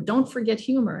 humor, don't forget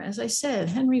humor. As I said,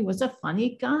 Henry was a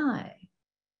funny guy.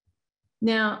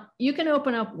 Now, you can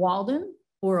open up Walden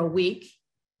or A Week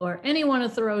or any one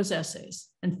of Thoreau's essays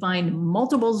and find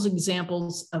multiple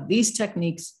examples of these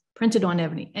techniques printed on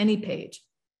any page.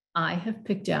 I have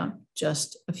picked out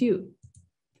just a few.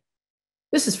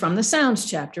 This is from the Sounds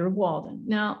chapter of Walden.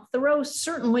 Now, Thoreau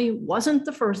certainly wasn't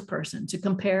the first person to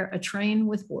compare a train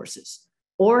with horses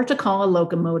or to call a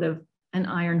locomotive an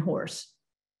iron horse,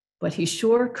 but he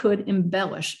sure could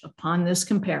embellish upon this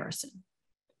comparison.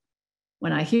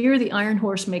 When I hear the iron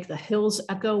horse make the hills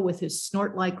echo with his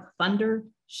snort like thunder,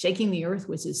 shaking the earth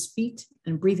with his feet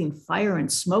and breathing fire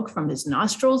and smoke from his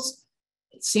nostrils,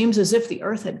 it seems as if the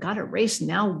earth had got a race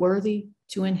now worthy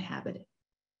to inhabit it.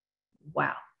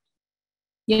 Wow.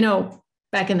 You know,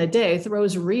 back in the day,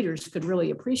 Thoreau's readers could really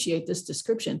appreciate this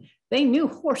description. They knew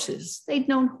horses. They'd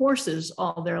known horses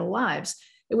all their lives.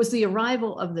 It was the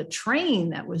arrival of the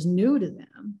train that was new to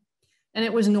them. And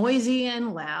it was noisy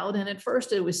and loud. And at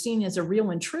first it was seen as a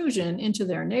real intrusion into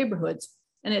their neighborhoods.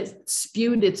 And it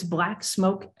spewed its black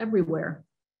smoke everywhere.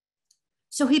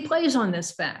 So he plays on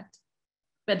this fact.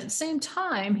 But at the same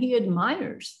time, he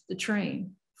admires the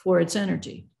train for its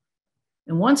energy.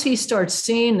 And once he starts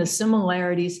seeing the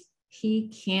similarities, he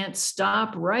can't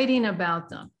stop writing about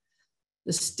them.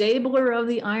 The stabler of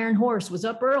the iron horse was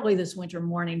up early this winter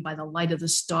morning by the light of the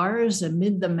stars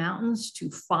amid the mountains to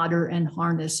fodder and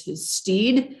harness his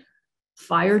steed.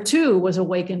 Fire, too, was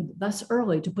awakened thus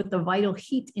early to put the vital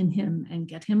heat in him and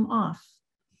get him off.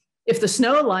 If the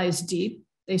snow lies deep,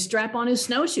 they strap on his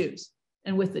snowshoes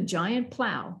and with the giant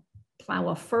plow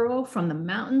a furrow from the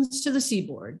mountains to the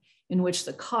seaboard in which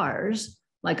the cars,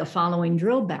 like a following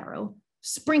drill barrow,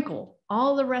 sprinkle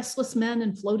all the restless men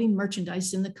and floating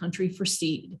merchandise in the country for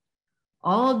seed.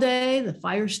 All day, the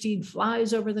fire steed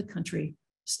flies over the country,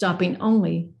 stopping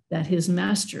only that his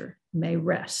master may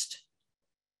rest.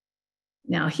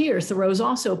 Now here, Thoreau's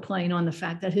also playing on the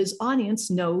fact that his audience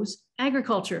knows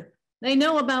agriculture. They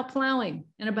know about plowing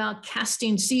and about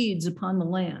casting seeds upon the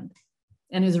land.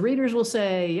 And his readers will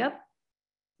say, yep,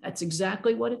 that's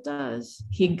exactly what it does.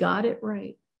 He got it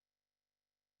right.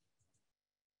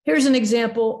 Here's an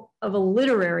example of a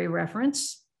literary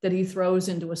reference that he throws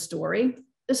into a story.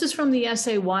 This is from the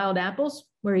essay Wild Apples,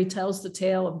 where he tells the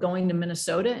tale of going to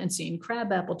Minnesota and seeing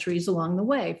crabapple trees along the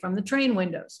way from the train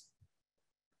windows.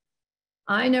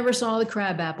 I never saw the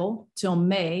crabapple till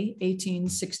May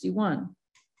 1861.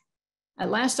 At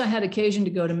last I had occasion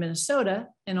to go to Minnesota,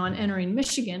 and on entering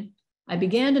Michigan, I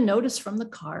began to notice from the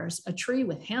cars a tree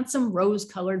with handsome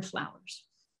rose-colored flowers.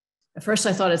 At first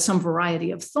I thought it some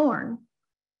variety of thorn,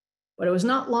 but it was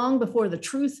not long before the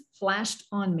truth flashed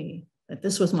on me that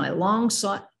this was my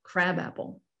long-sought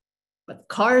crabapple. But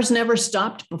cars never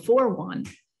stopped before one,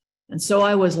 and so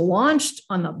I was launched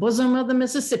on the bosom of the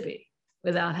Mississippi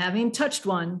without having touched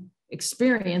one,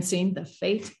 experiencing the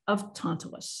fate of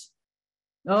Tantalus.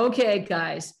 Okay,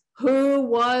 guys, who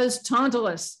was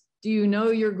Tantalus? Do you know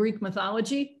your Greek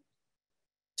mythology?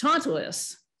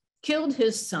 Tantalus killed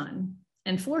his son,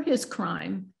 and for his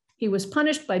crime, he was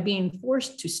punished by being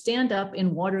forced to stand up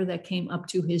in water that came up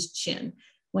to his chin.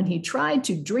 When he tried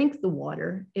to drink the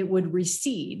water, it would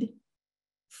recede.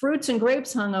 Fruits and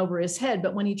grapes hung over his head,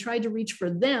 but when he tried to reach for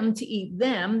them to eat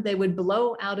them, they would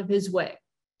blow out of his way.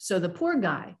 So the poor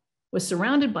guy was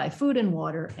surrounded by food and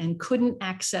water and couldn't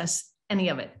access any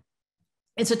of it.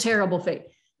 It's a terrible fate.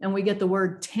 And we get the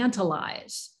word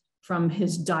tantalize from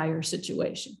his dire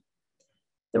situation.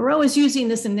 Thoreau is using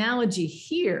this analogy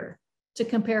here to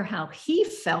compare how he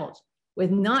felt with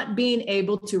not being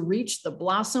able to reach the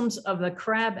blossoms of the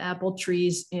crabapple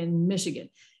trees in Michigan.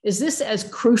 Is this as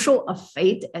crucial a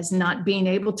fate as not being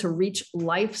able to reach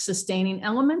life-sustaining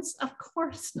elements? Of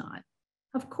course not.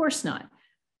 Of course not.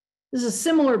 This is a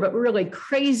similar but really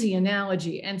crazy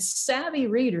analogy, and savvy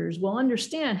readers will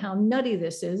understand how nutty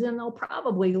this is, and they'll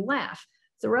probably laugh.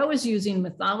 Thoreau is using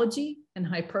mythology and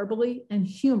hyperbole and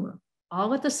humor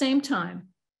all at the same time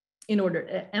in order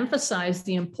to emphasize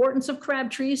the importance of crab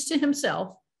trees to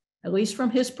himself, at least from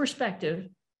his perspective.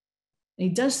 And he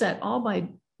does that all by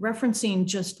referencing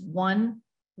just one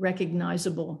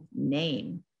recognizable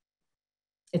name.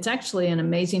 It's actually an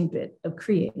amazing bit of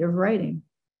creative writing.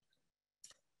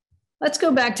 Let's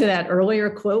go back to that earlier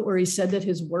quote where he said that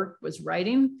his work was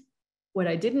writing. What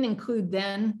I didn't include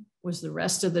then was the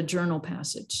rest of the journal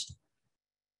passage.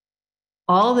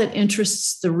 All that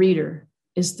interests the reader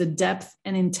is the depth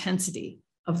and intensity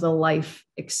of the life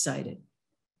excited.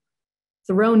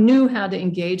 Thoreau knew how to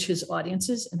engage his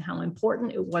audiences and how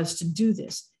important it was to do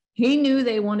this. He knew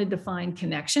they wanted to find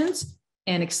connections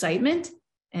and excitement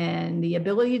and the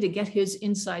ability to get his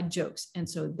inside jokes. And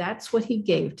so that's what he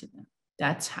gave to them.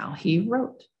 That's how he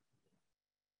wrote.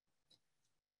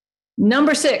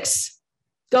 Number 6,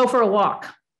 go for a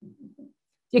walk.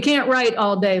 You can't write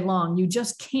all day long. You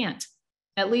just can't,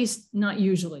 at least not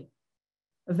usually.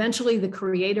 Eventually, the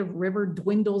creative river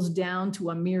dwindles down to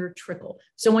a mere trickle.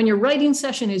 So when your writing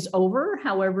session is over,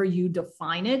 however you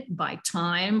define it, by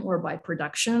time or by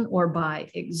production or by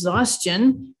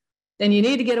exhaustion, then you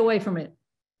need to get away from it.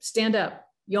 Stand up,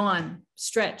 yawn,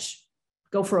 stretch,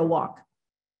 go for a walk.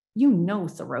 You know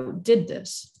Thoreau did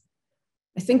this.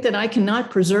 I think that I cannot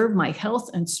preserve my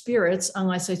health and spirits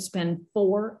unless I spend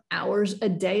 4 hours a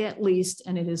day at least,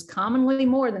 and it is commonly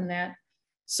more than that,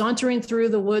 sauntering through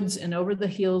the woods and over the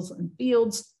hills and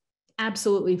fields,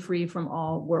 absolutely free from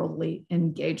all worldly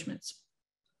engagements.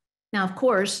 Now, of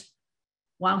course,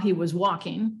 while he was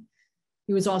walking,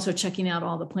 he was also checking out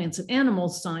all the plants and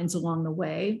animals signs along the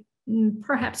way,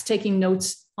 perhaps taking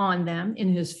notes on them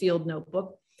in his field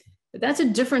notebook. But that's a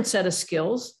different set of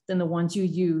skills than the ones you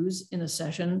use in the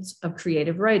sessions of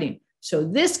creative writing. So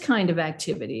this kind of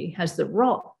activity has the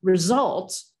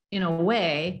result, in a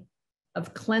way,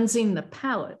 of cleansing the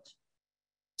palate.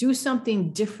 Do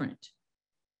something different.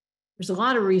 There's a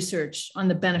lot of research on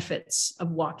the benefits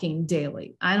of walking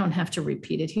daily. I don't have to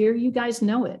repeat it here. You guys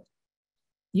know it.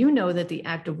 You know that the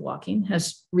act of walking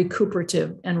has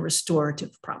recuperative and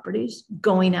restorative properties.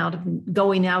 Going out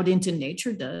into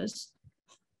nature does.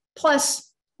 Plus,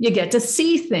 you get to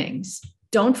see things.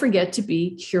 Don't forget to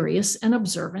be curious and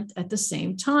observant at the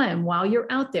same time while you're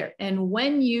out there. And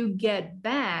when you get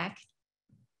back,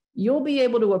 you'll be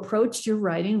able to approach your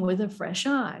writing with a fresh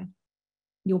eye.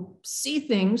 You'll see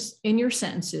things in your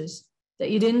sentences that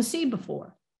you didn't see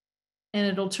before. And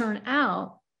it'll turn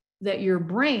out that your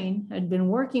brain had been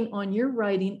working on your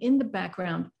writing in the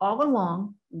background all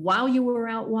along while you were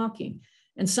out walking.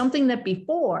 And something that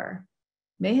before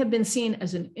may have been seen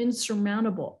as an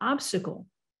insurmountable obstacle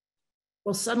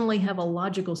will suddenly have a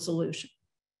logical solution.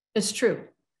 It's true.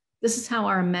 This is how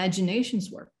our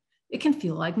imaginations work. It can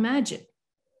feel like magic.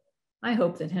 I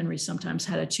hope that Henry sometimes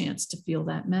had a chance to feel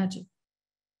that magic.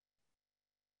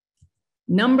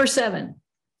 Number 7,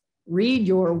 read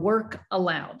your work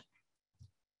aloud.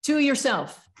 To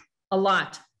yourself, a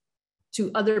lot.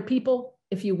 To other people,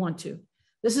 if you want to.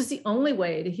 This is the only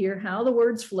way to hear how the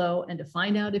words flow and to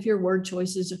find out if your word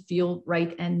choices feel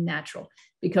right and natural.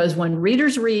 Because when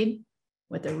readers read,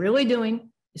 what they're really doing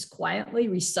is quietly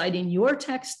reciting your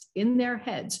text in their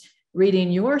heads,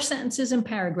 reading your sentences and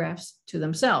paragraphs to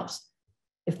themselves.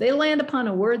 If they land upon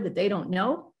a word that they don't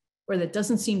know or that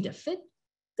doesn't seem to fit,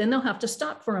 then they'll have to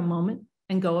stop for a moment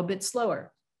and go a bit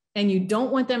slower. And you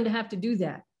don't want them to have to do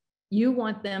that. You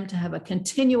want them to have a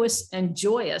continuous and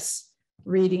joyous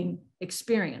reading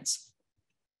experience.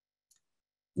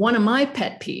 One of my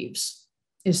pet peeves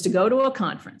is to go to a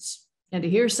conference and to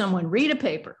hear someone read a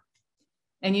paper,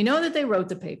 and you know that they wrote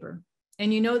the paper,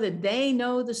 and you know that they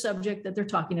know the subject that they're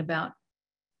talking about,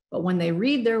 but when they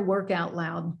read their work out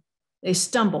loud, they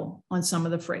stumble on some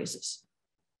of the phrases.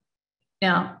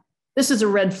 Now, this is a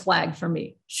red flag for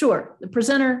me. Sure, the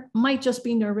presenter might just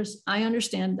be nervous. I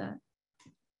understand that.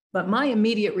 But my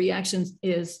immediate reaction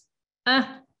is,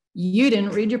 you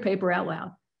didn't read your paper out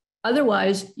loud.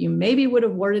 Otherwise, you maybe would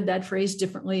have worded that phrase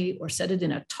differently or said it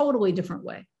in a totally different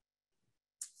way.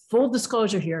 Full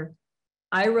disclosure here,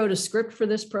 I wrote a script for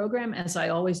this program, as I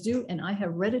always do, and I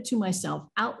have read it to myself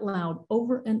out loud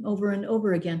over and over and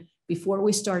over again before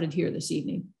we started here this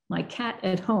evening. My cat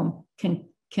at home can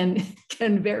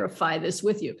verify this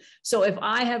with you. So if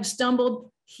I have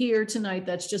stumbled here tonight,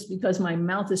 that's just because my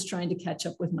mouth is trying to catch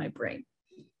up with my brain.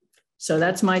 So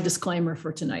that's my disclaimer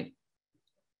for tonight.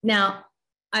 Now,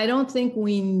 I don't think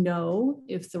we know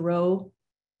if Thoreau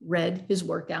read his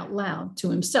work out loud to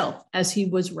himself as he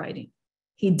was writing.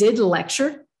 He did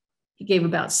lecture. He gave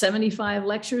about 75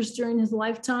 lectures during his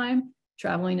lifetime,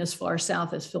 traveling as far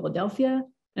south as Philadelphia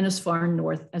and as far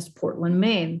north as Portland,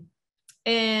 Maine.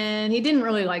 And he didn't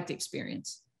really like the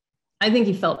experience. I think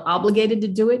he felt obligated to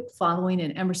do it, following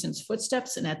in Emerson's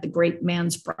footsteps and at the great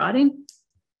man's prodding,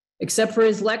 except for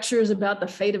his lectures about the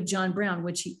fate of John Brown,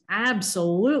 which he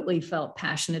absolutely felt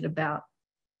passionate about.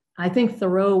 I think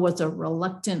Thoreau was a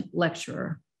reluctant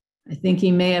lecturer. I think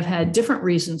he may have had different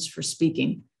reasons for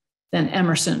speaking than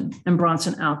Emerson and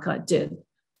Bronson Alcott did.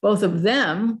 Both of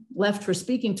them left for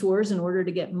speaking tours in order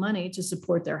to get money to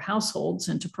support their households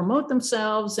and to promote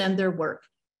themselves and their work.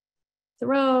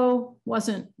 Thoreau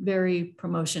wasn't very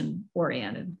promotion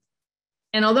oriented.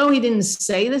 And although he didn't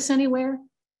say this anywhere,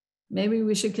 maybe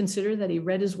we should consider that he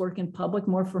read his work in public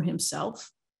more for himself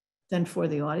than for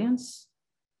the audience.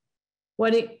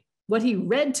 What What he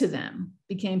read to them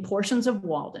became portions of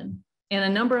Walden and a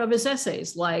number of his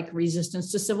essays like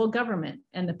Resistance to Civil Government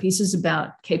and the pieces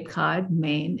about Cape Cod,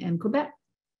 Maine, and Quebec.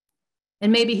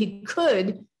 And maybe he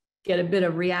could get a bit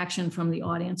of reaction from the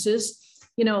audiences.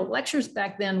 You know, lectures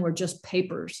back then were just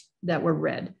papers that were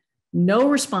read. No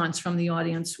response from the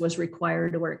audience was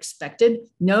required or expected.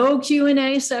 No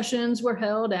Q&A sessions were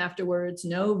held afterwards.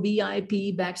 No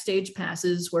VIP backstage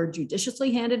passes were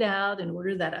judiciously handed out in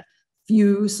order that a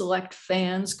few select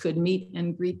fans could meet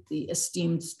and greet the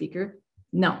esteemed speaker.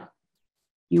 No,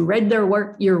 you read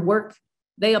your work,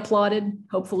 they applauded,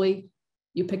 hopefully.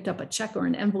 You picked up a check or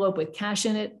an envelope with cash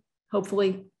in it,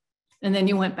 hopefully, and then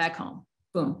you went back home,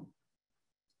 boom.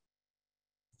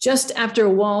 Just after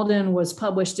Walden was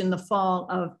published in the fall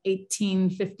of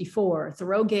 1854,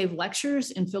 Thoreau gave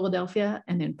lectures in Philadelphia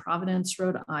and in Providence,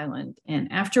 Rhode Island.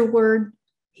 And afterward,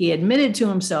 he admitted to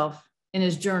himself in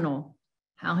his journal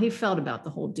how he felt about the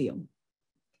whole deal.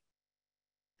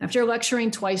 After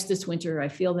lecturing twice this winter, I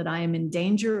feel that I am in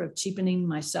danger of cheapening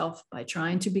myself by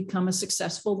trying to become a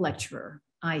successful lecturer,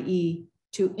 i.e.,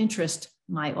 to interest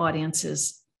my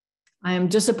audiences. I am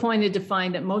disappointed to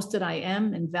find that most that I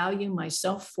am and value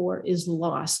myself for is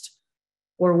lost,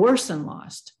 or worse than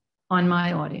lost, on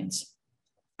my audience.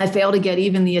 I fail to get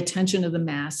even the attention of the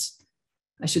mass.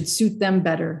 I should suit them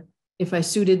better if I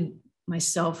suited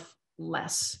myself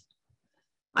less.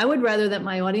 I would rather that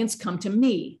my audience come to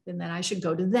me than that I should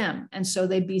go to them, and so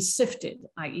they be sifted,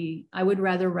 i.e., I would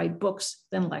rather write books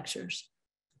than lectures.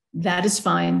 That is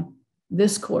fine.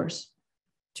 This course,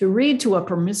 to read to a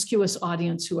promiscuous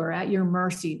audience who are at your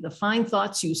mercy the fine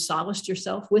thoughts you solaced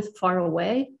yourself with far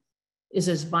away, is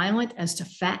as violent as to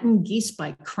fatten geese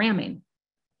by cramming.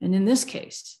 And in this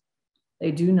case,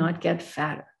 they do not get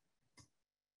fatter.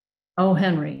 Oh,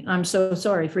 Henry, I'm so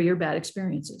sorry for your bad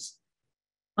experiences.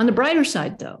 On the brighter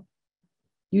side, though,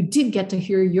 you did get to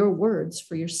hear your words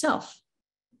for yourself.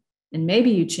 And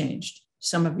maybe you changed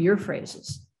some of your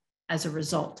phrases as a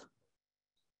result.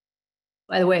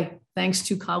 By the way, thanks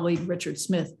to colleague Richard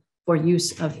Smith for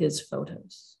use of his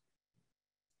photos.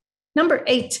 Number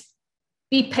 8,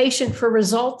 be patient for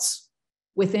results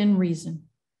within reason.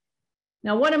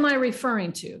 Now, what am I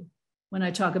referring to when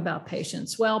I talk about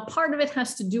patience? Well, part of it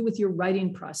has to do with your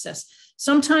writing process.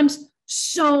 Sometimes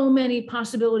so many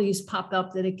possibilities pop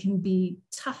up that it can be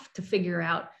tough to figure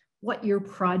out what your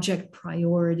project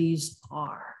priorities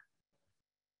are.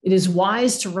 It is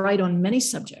wise to write on many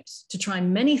subjects, to try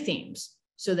many themes,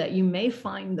 so that you may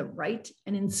find the right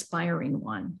and inspiring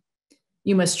one.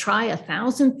 You must try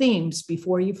 1,000 themes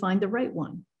before you find the right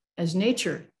one, as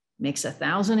nature makes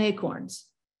 1,000 acorns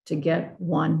to get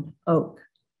one oak.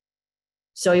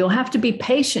 So you'll have to be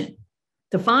patient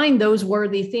to find those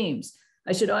worthy themes.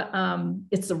 I should,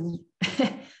 it's the,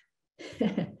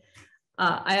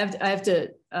 I have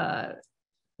to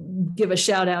give a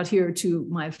shout out here to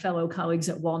my fellow colleagues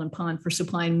at Walden Pond for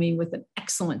supplying me with an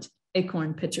excellent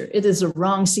acorn pitcher. It is the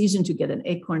wrong season to get an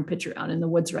acorn pitcher out in the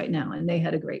woods right now, and they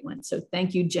had a great one. So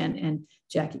thank you, Jen and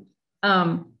Jackie.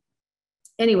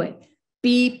 Anyway,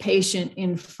 be patient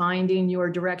in finding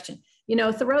your direction. You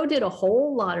know, Thoreau did a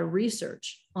whole lot of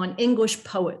research on English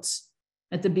poets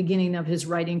at the beginning of his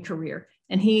writing career,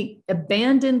 and he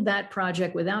abandoned that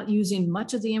project without using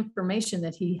much of the information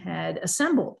that he had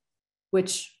assembled,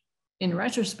 which in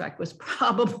retrospect was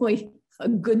probably a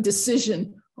good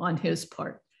decision on his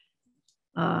part.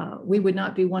 We would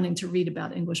not be wanting to read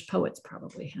about English poets,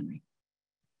 probably, Henry.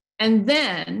 And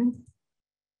then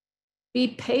be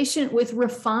patient with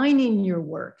refining your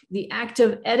work. The act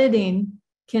of editing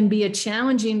can be a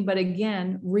challenging, but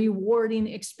again, rewarding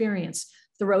experience.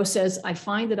 Thoreau says, I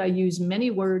find that I use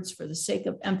many words for the sake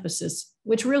of emphasis,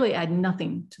 which really add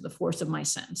nothing to the force of my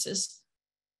sentences.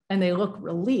 And they look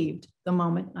relieved the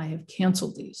moment I have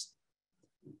canceled these.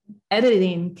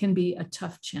 Editing can be a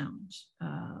tough challenge.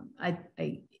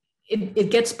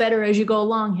 It gets better as you go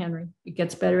along, Henry. It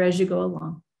gets better as you go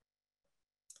along.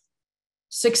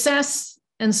 Success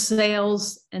and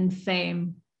sales and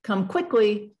fame come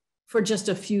quickly for just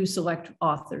a few select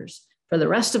authors. For the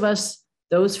rest of us,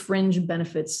 those fringe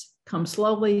benefits come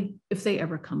slowly, if they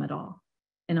ever come at all.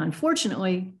 And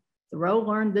unfortunately, Thoreau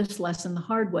learned this lesson the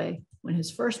hard way when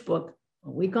his first book, A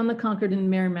Week on the Concord and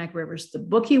Merrimack Rivers, the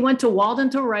book he went to Walden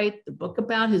to write, the book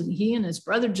about he and his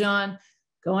brother John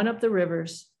going up the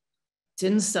rivers,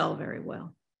 didn't sell very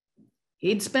well.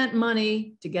 He'd spent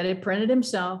money to get it printed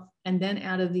himself, and then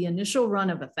out of the initial run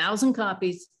of 1,000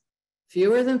 copies,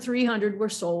 fewer than 300 were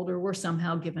sold or were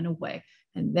somehow given away.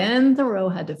 And then Thoreau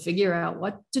had to figure out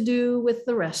what to do with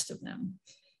the rest of them.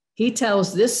 He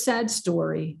tells this sad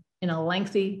story in a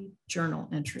lengthy journal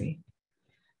entry.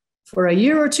 For a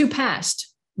year or two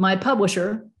past, my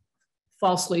publisher,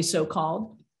 falsely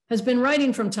so-called, has been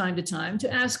writing from time to time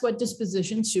to ask what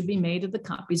dispositions should be made of the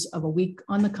copies of A Week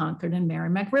on the Concord and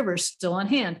Merrimack Rivers still on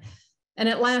hand, and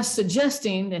at last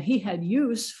suggesting that he had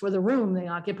use for the room they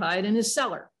occupied in his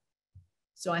cellar.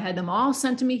 So I had them all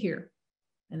sent to me here,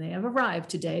 and they have arrived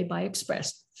today by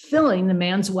express, filling the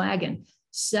man's wagon.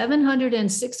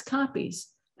 706 copies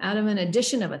out of an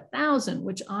edition of 1,000,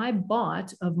 which I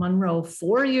bought of Monroe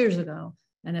 4 years ago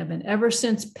and have been ever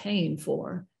since paying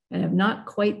for, and have not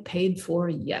quite paid for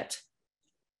yet.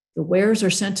 The wares are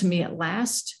sent to me at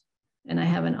last, and I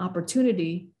have an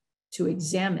opportunity to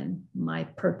examine my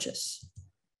purchase.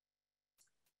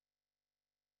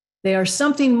 They are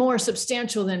something more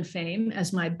substantial than fame,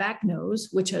 as my back knows,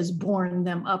 which has borne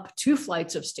them up 2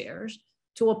 flights of stairs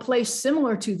to a place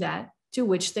similar to that to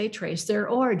which they trace their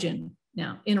origin.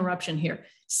 Now, interruption here.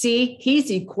 See, he's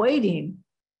equating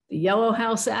the Yellow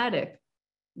House attic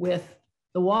with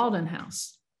the Walden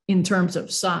House in terms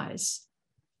of size.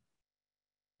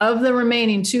 Of the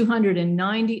remaining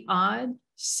 290 odd,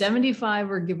 75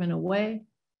 were given away,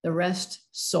 the rest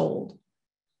sold.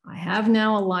 I have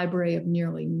now a library of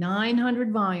nearly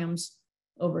 900 volumes,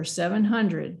 over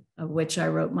 700 of which I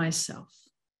wrote myself.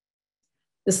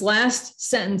 This last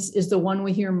sentence is the one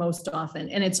we hear most often,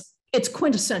 and it's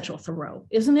quintessential Thoreau,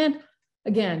 isn't it?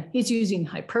 Again, he's using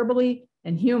hyperbole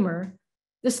and humor,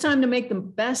 this time to make the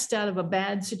best out of a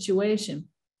bad situation.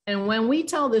 And when we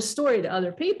tell this story to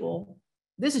other people,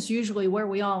 this is usually where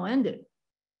we all ended.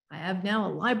 I have now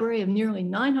a library of nearly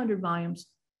 900 volumes,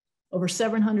 over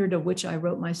 700 of which I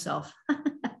wrote myself.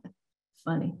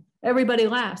 Funny. Everybody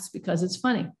laughs because it's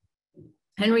funny.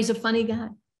 Henry's a funny guy.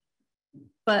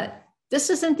 But this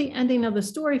isn't the ending of the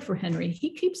story for Henry.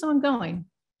 He keeps on going.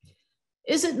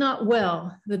 Is it not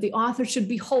well that the author should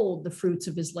behold the fruits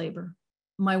of his labor?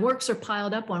 My works are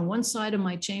piled up on one side of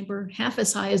my chamber, half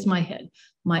as high as my head,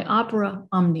 my opera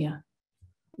omnia.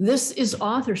 This is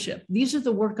authorship. These are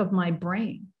the work of my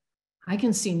brain. I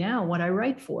can see now what I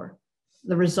write for,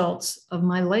 the results of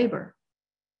my labor.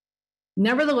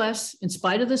 Nevertheless, in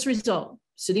spite of this result,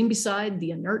 sitting beside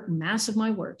the inert mass of my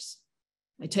works,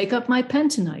 I take up my pen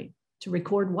tonight to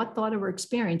record what thought or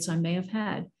experience I may have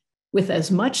had, with as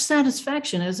much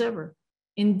satisfaction as ever.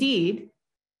 Indeed,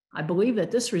 I believe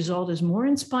that this result is more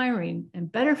inspiring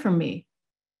and better for me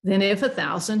than if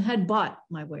 1,000 had bought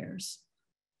my wares.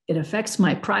 It affects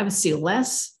my privacy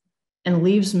less and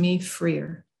leaves me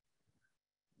freer.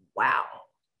 Wow.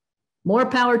 More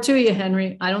power to you,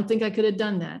 Henry. I don't think I could have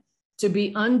done that. To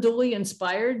be unduly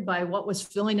inspired by what was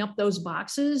filling up those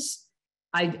boxes,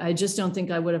 I just don't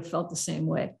think I would have felt the same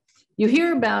way. You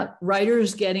hear about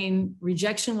writers getting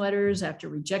rejection letters after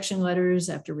rejection letters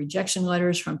after rejection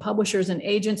letters from publishers and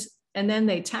agents, and then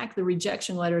they tack the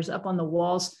rejection letters up on the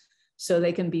walls so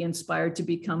they can be inspired to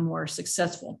become more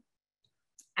successful.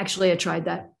 Actually, I tried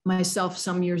that myself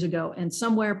some years ago, and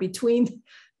somewhere between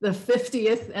the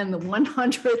 50th and the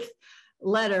 100th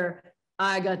letter,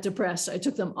 I got depressed. I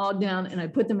took them all down and I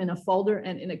put them in a folder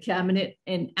and in a cabinet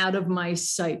and out of my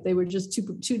sight. They were just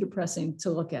too depressing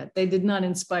to look at. They did not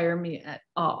inspire me at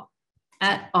all,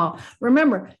 at all.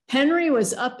 Remember, Henry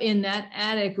was up in that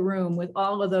attic room with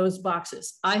all of those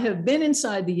boxes. I have been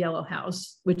inside the Yellow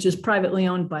House, which is privately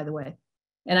owned, by the way,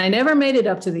 and I never made it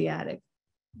up to the attic.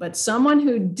 But someone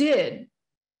who did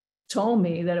told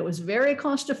me that it was very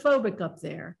claustrophobic up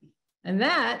there. And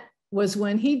that was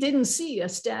when he didn't see a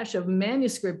stash of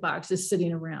manuscript boxes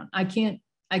sitting around. I can't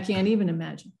even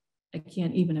imagine. I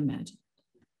can't even imagine.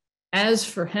 As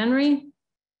for Henry,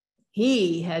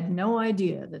 he had no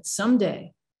idea that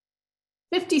someday,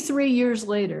 53 years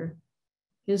later,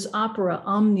 his opera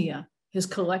Omnia, his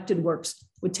collected works,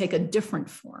 would take a different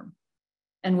form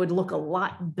and would look a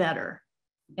lot better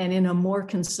and in a more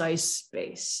concise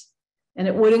space. And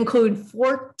it would include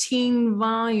 14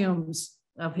 volumes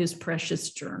of his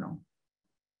precious journal.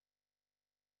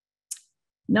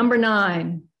 Number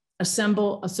 9,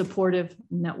 assemble a supportive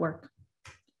network.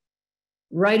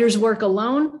 Writers work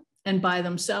alone and by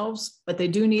themselves, but they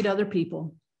do need other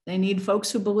people. They need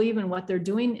folks who believe in what they're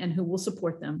doing and who will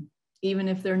support them, even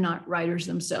if they're not writers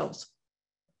themselves.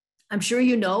 I'm sure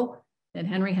you know that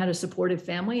Henry had a supportive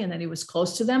family and that he was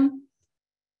close to them.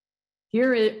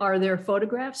 Here are their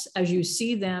photographs as you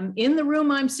see them in the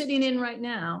room I'm sitting in right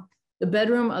now, the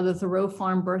bedroom of the Thoreau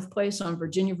farm birthplace on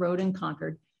Virginia Road in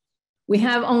Concord. We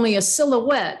have only a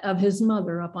silhouette of his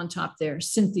mother up on top there,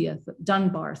 Cynthia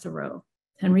Dunbar Thoreau,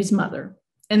 Henry's mother.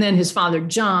 And then his father,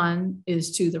 John,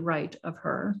 is to the right of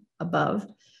her, above.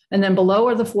 And then below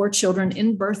are the 4 children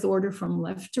in birth order from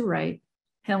left to right,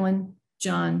 Helen,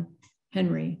 John,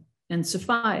 Henry, and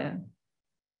Sophia.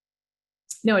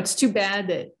 No, it's too bad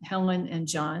that Helen and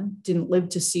John didn't live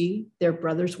to see their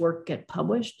brother's work get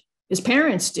published. His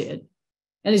parents did,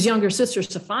 and his younger sister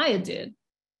Sophia did.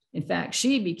 In fact,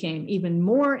 she became even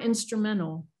more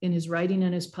instrumental in his writing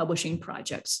and his publishing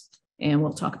projects. And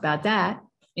we'll talk about that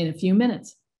in a few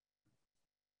minutes.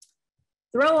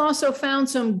 Thoreau also found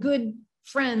some good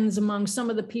friends among some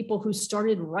of the people who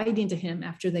started writing to him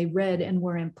after they read and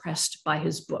were impressed by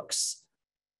his books.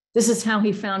 This is how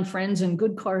he found friends and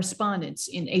good correspondents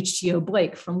in H.G.O.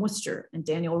 Blake from Worcester and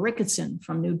Daniel Ricketson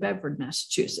from New Bedford,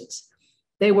 Massachusetts.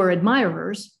 They were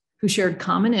admirers who shared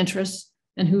common interests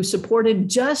and who supported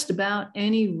just about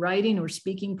any writing or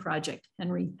speaking project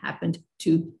Henry happened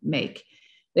to make.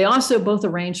 They also both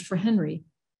arranged for Henry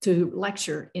to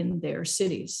lecture in their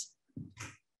cities.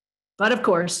 But of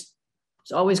course,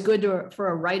 it's always good for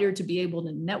a writer to be able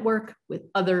to network with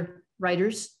other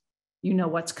writers. You know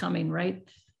what's coming, right?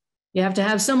 You have to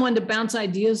have someone to bounce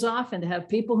ideas off and to have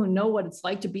people who know what it's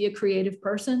like to be a creative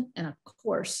person. And of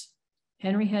course,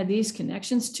 Henry had these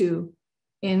connections too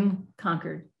in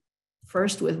Concord.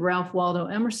 First with Ralph Waldo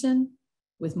Emerson,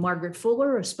 with Margaret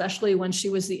Fuller, especially when she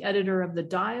was the editor of The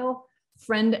Dial.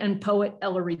 Friend and poet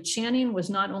Ellery Channing was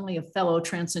not only a fellow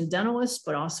transcendentalist,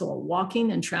 but also a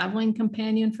walking and traveling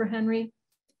companion for Henry.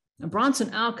 And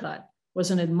Bronson Alcott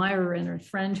was an admirer and a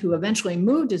friend who eventually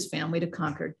moved his family to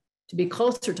Concord to be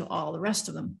closer to all the rest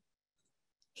of them.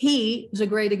 He is a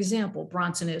great example,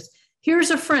 Bronson is. Here's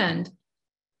a friend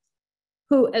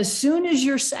who, as soon as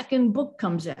your second book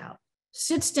comes out,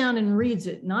 sits down and reads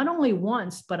it, not only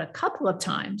once, but a couple of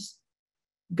times,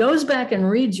 goes back and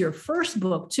reads your first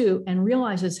book too, and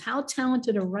realizes how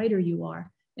talented a writer you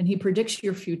are, and he predicts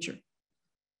your future.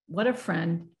 What a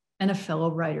friend and a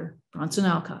fellow writer Bronson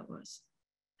Alcott was.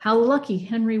 How lucky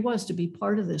Henry was to be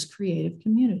part of this creative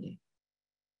community.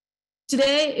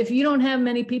 Today, if you don't have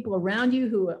many people around you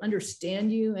who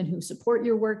understand you and who support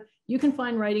your work, you can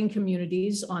find writing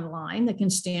communities online that can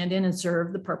stand in and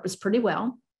serve the purpose pretty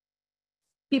well.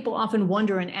 People often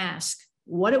wonder and ask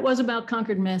what it was about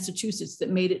Concord, Massachusetts that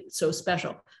made it so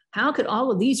special. How could all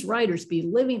of these writers be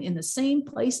living in the same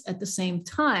place at the same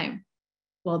time?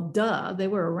 Well, duh, they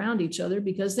were around each other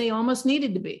because they almost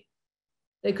needed to be.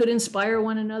 They could inspire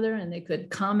one another and they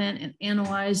could comment and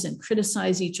analyze and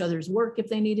criticize each other's work if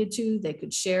they needed to. They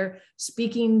could share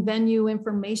speaking venue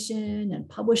information and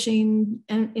publishing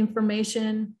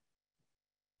information.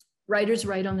 Writers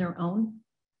write on their own,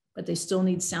 but they still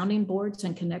need sounding boards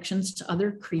and connections to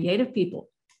other creative people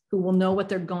who will know what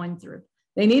they're going through.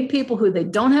 They need people who they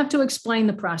don't have to explain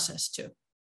the process to.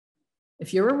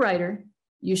 If you're a writer,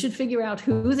 you should figure out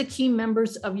who the key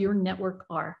members of your network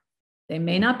are. They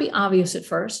may not be obvious at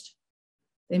first.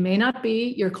 They may not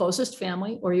be your closest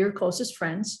family or your closest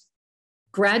friends.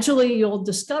 Gradually, you'll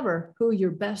discover who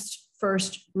your best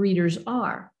first readers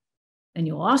are. And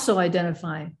you'll also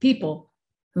identify people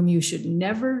whom you should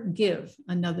never give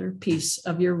another piece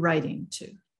of your writing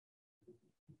to.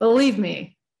 Believe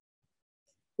me.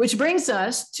 Which brings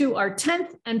us to our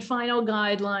 10th and final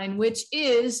guideline, which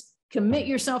is commit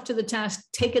yourself to the task,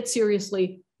 take it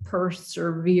seriously,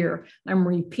 persevere. I'm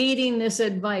repeating this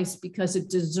advice because it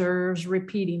deserves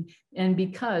repeating. And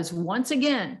because once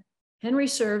again, Henry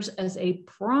serves as a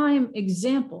prime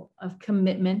example of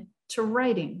commitment to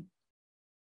writing.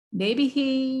 Maybe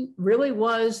he really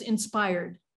was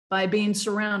inspired by being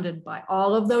surrounded by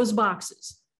all of those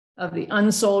boxes of the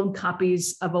unsold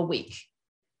copies of A Week.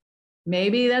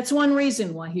 Maybe that's one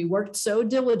reason why he worked so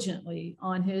diligently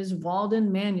on his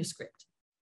Walden manuscript.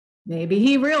 Maybe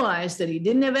he realized that he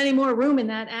didn't have any more room in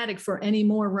that attic for any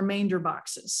more remainder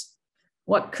boxes.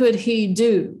 What could he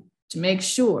do to make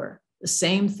sure the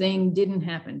same thing didn't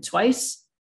happen twice?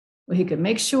 Well, he could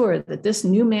make sure that this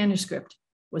new manuscript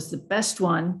was the best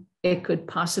one it could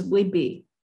possibly be.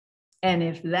 And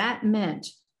if that meant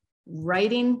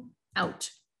writing out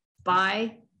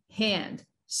by hand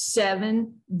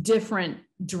 7 different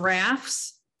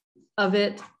drafts of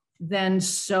it, then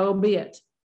so be it.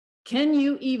 Can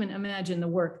you even imagine the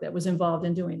work that was involved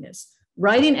in doing this?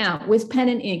 Writing out with pen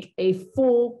and ink a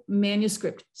full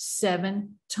manuscript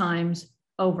 7 times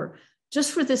over.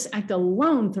 Just for this act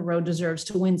alone, Thoreau deserves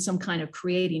to win some kind of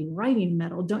creating writing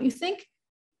medal, don't you think?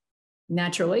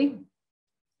 Naturally,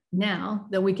 now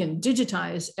that we can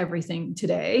digitize everything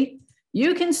today,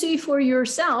 you can see for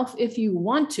yourself, if you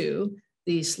want to,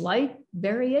 the slight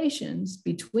variations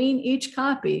between each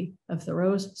copy of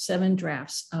Thoreau's 7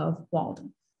 drafts of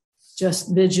Walden.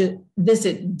 Just visit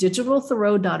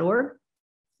digitalthoreau.org,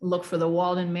 look for the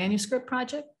Walden Manuscript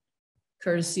Project,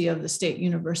 courtesy of the State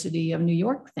University of New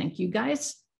York. Thank you,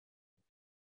 guys.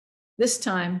 This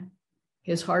time,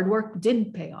 his hard work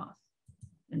did pay off.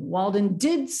 and Walden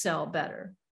did sell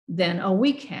better than A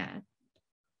Week had.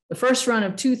 The first run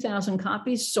of 2,000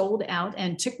 copies sold out,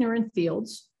 and Ticknor and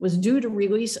Fields was due to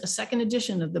release a second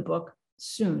edition of the book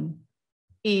soon.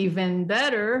 Even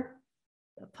better,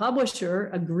 the publisher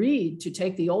agreed to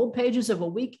take the old pages of A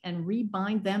Week and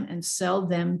rebind them and sell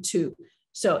them too.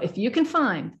 So if you can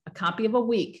find a copy of A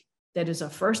Week that is a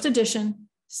first edition,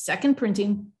 second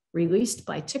printing, released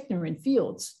by Ticknor and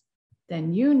Fields,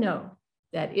 then you know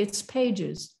that its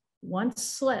pages once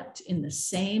slept in the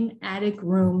same attic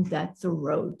room that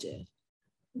Thoreau did.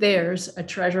 There's a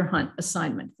treasure hunt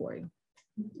assignment for you.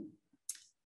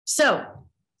 So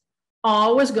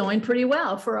all was going pretty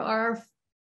well for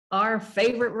our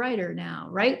favorite writer now,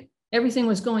 right? Everything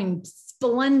was going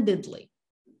splendidly.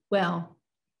 Well,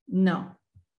 no.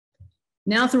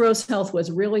 Now Thoreau's health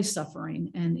was really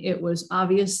suffering, and it was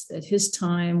obvious that his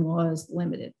time was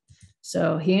limited.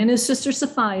 So he and his sister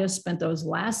Sophia spent those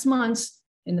last months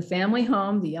in the family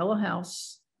home, the Yellow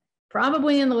House,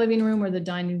 probably in the living room or the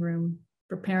dining room,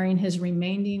 preparing his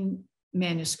remaining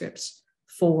manuscripts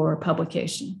for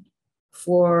publication,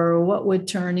 for what would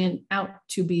turn out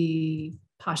to be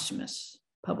posthumous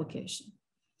publication.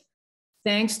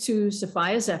 Thanks to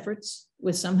Sophia's efforts,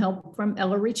 with some help from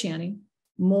Ellery Channing,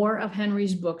 more of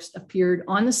Henry's books appeared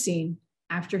on the scene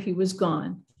after he was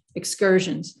gone.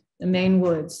 Excursions, The Maine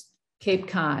Woods, Cape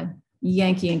Cod,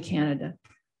 Yankee in Canada.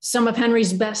 Some of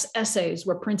Henry's best essays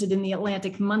were printed in the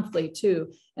Atlantic Monthly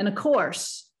too. And of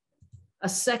course, a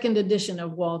second edition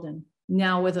of Walden,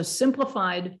 now with a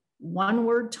simplified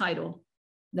one-word title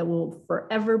that will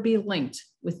forever be linked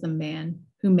with the man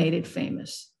who made it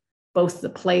famous, both the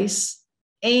place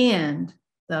and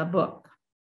the book.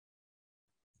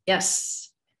 Yes,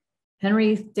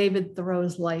 Henry David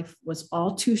Thoreau's life was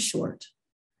all too short,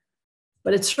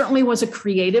 but it certainly was a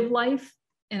creative life.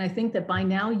 And I think that by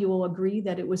now you will agree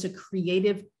that it was a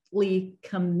creatively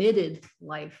committed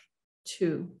life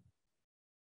too.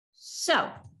 So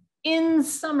in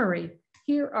summary,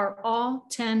 here are all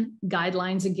 10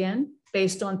 guidelines again,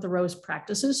 based on Thoreau's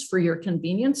practices for your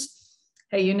convenience.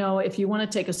 Hey, you know, if you want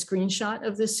to take a screenshot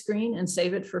of this screen and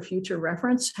save it for future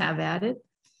reference, have at it.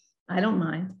 I don't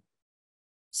mind.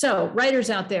 So writers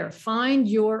out there, find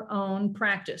your own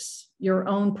practice, your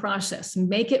own process,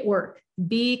 make it work.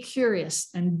 Be curious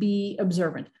and be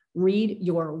observant. Read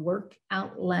your work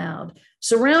out loud.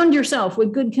 Surround yourself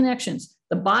with good connections.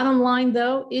 The bottom line,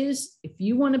 though, is if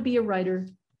you want to be a writer,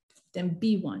 then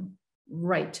be one.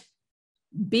 Write.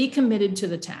 Be committed to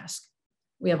the task.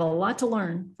 We have a lot to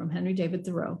learn from Henry David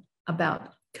Thoreau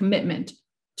about commitment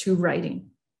to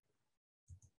writing.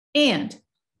 And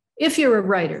if you're a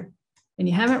writer and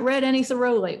you haven't read any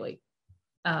Thoreau lately,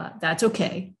 that's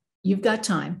okay. You've got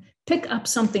time. Pick up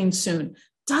something soon.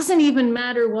 Doesn't even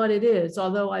matter what it is,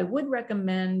 although I would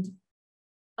recommend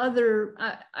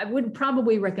I would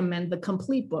probably recommend the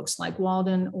complete books like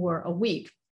Walden or A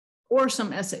Week or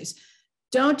some essays.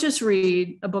 Don't just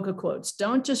read a book of quotes.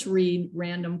 Don't just read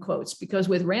random quotes, because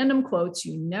with random quotes,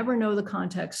 you never know the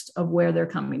context of where they're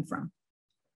coming from.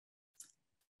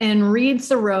 And read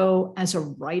Thoreau as a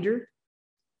writer.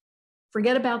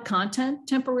 Forget about content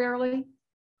temporarily.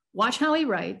 Watch how he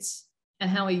writes and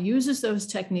how he uses those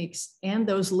techniques and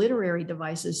those literary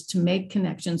devices to make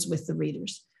connections with the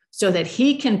readers so that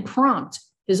he can prompt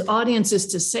his audiences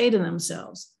to say to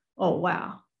themselves, oh,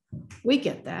 wow, we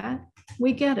get that.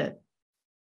 We get it.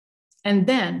 And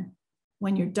then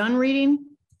when you're done reading,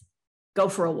 go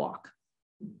for a walk.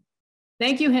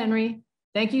 Thank you, Henry.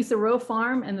 Thank you, Thoreau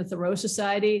Farm and the Thoreau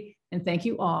Society. And thank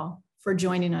you all for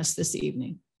joining us this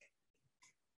evening.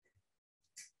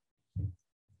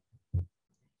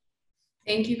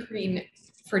 Thank you, Corinne,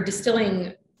 for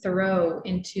distilling Thoreau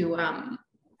into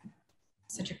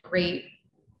such a great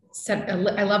set.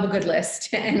 I love a good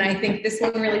list. And I think this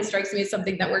one really strikes me as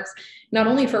something that works not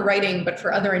only for writing, but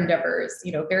for other endeavors,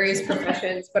 you know, various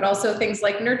professions, but also things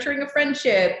like nurturing a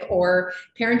friendship or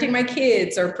parenting my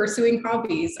kids or pursuing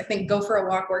hobbies. I think Go for a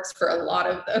Walk works for a lot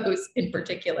of those in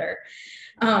particular.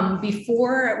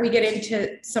 Before we get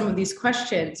into some of these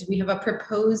questions, we have a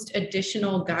proposed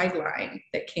additional guideline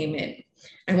that came in.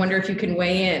 I wonder if you can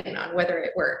weigh in on whether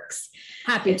it works.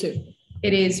 Happy to.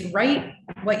 It is write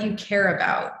what you care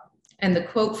about. And the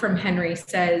quote from Henry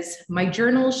says, "My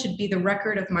journal should be the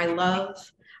record of my love.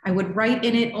 I would write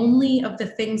in it only of the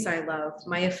things I love,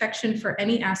 my affection for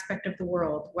any aspect of the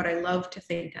world, what I love to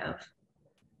think of."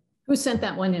 Who sent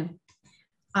that one in?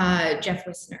 Jeff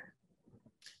Listener.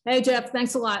 Hey, Jeff,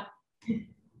 thanks a lot.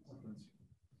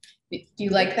 Do you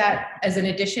like that as an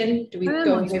addition? Do we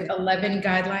go with 11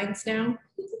 guidelines now?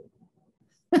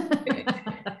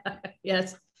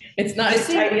 Yes. It's not as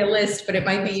tidy a list, but it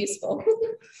might be useful.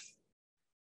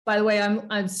 By the way,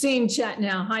 I'm seeing chat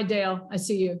now. Hi, Dale. I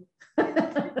see you.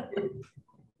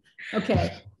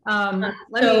 Okay.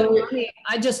 Let me.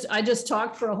 I just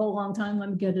talked for a whole long time. Let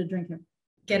me get a drink here.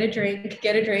 Get a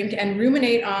drink, and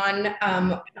ruminate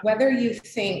on whether you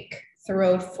think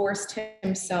Thoreau forced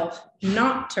himself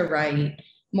not to write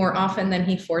more often than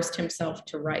he forced himself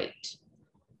to write.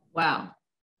 Wow.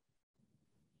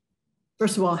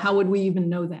 First of all, how would we even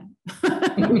know that?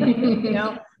 You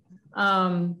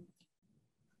know,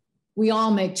 we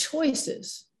all make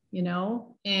choices, you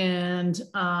know, and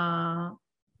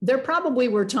there probably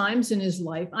were times in his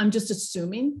life, I'm just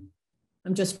assuming,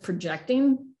 I'm just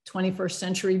projecting 21st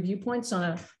century viewpoints on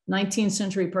a 19th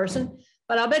century person,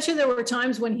 but I'll bet you there were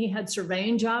times when he had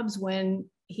surveying jobs, when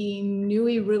he knew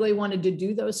he really wanted to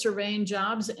do those surveying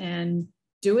jobs and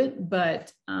do it,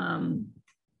 but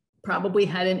probably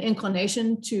had an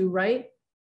inclination to write.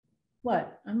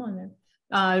 What? I'm on there.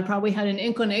 Probably had an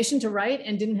inclination to write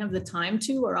and didn't have the time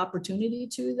to or opportunity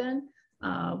to then,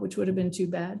 which would have been too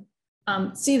bad.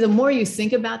 See, the more you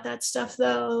think about that stuff,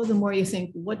 though, the more you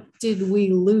think, what did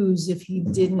we lose if he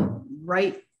didn't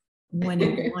write when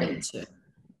he wanted to?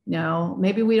 No,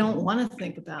 maybe we don't want to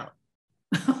think about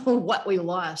what we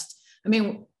lost. I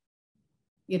mean,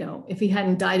 you know, if he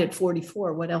hadn't died at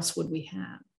 44, what else would we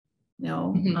have? You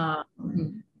know,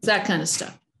 that kind of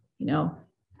stuff, you know.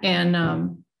 And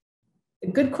a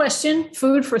good question,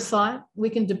 food for thought. We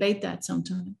can debate that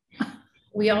sometime.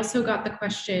 We also got the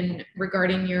question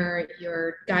regarding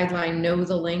your guideline, know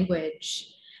the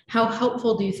language. How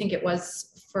helpful do you think it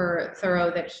was for Thoreau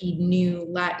that he knew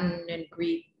Latin and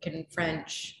Greek and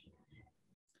French?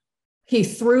 He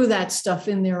threw that stuff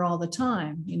in there all the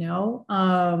time, you know?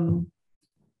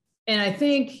 And I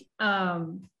think a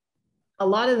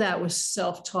lot of that was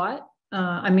self-taught.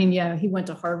 I mean, yeah, he went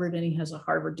to Harvard and he has a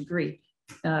Harvard degree,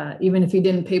 even if he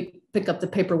didn't pick up the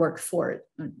paperwork for it,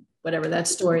 whatever that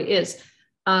story is.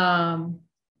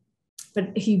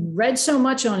 But he read so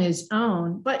much on his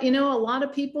own. But, you know, a lot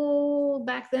of people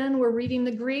back then were reading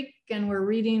the Greek and were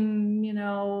reading, you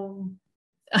know,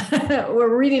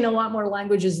 we're reading a lot more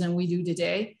languages than we do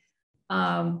today.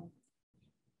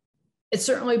 It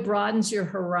certainly broadens your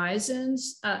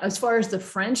horizons. As far as the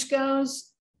French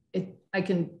goes, I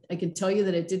can tell you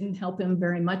that it didn't help him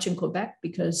very much in Quebec,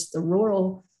 because the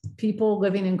rural people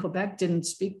living in Quebec didn't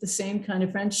speak the same kind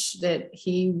of French that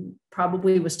he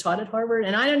probably was taught at Harvard.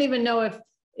 And I don't even know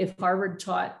if Harvard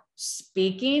taught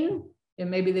speaking, and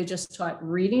maybe they just taught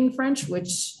reading French,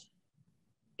 which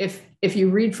if you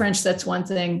read French, that's one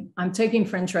thing. I'm taking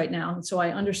French right now, and so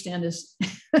I understand this,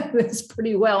 this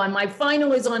pretty well. And my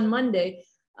final is on Monday.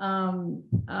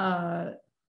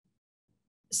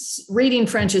 Reading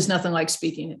French is nothing like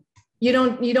speaking it. You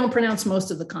don't pronounce most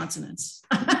of the consonants.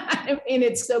 I mean,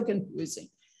 it's so confusing.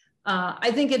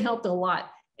 I think it helped a lot.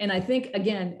 And I think,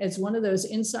 again, it's one of those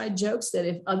inside jokes that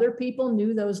if other people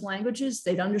knew those languages,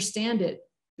 they'd understand it,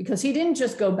 because he didn't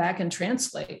just go back and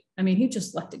translate. I mean, he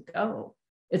just let it go.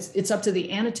 It's up to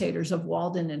the annotators of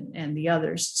Walden and the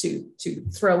others to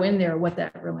throw in there what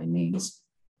that really means.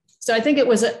 So I think it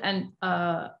was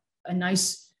a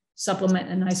nice supplement,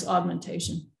 a nice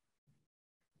augmentation.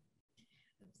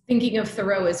 Thinking of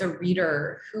Thoreau as a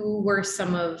reader, who were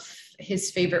some of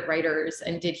his favorite writers,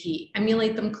 and did he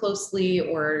emulate them closely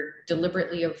or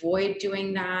deliberately avoid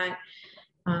doing that?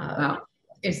 Wow.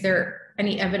 Is there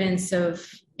any evidence of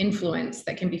influence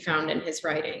that can be found in his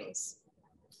writings?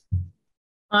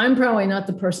 I'm probably not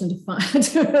the person to find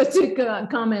to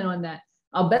comment on that.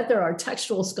 I'll bet there are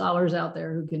textual scholars out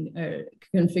there who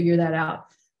can figure that out.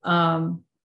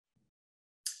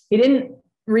 He didn't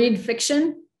read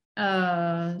fiction,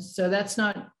 so that's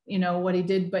not, you know, what he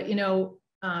did. But, you know,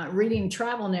 reading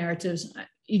travel narratives,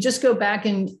 you just go back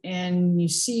and you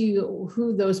see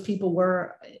who those people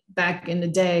were back in the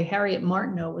day. Harriet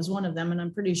Martineau was one of them, and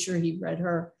I'm pretty sure he read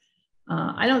her.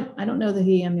 I don't know that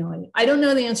he emulated. I don't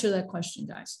know the answer to that question,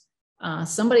 guys.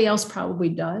 Somebody else probably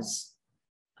does.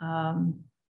 I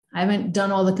haven't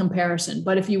done all the comparison,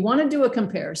 but if you want to do a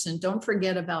comparison, don't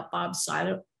forget about Bob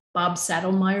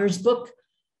Saddlemeyer's book,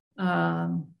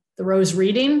 Thoreau's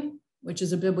Reading, which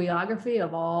is a bibliography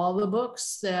of all the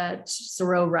books that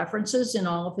Thoreau references in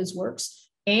all of his works.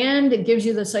 And it gives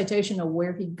you the citation of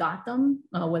where he got them,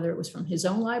 whether it was from his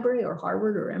own library or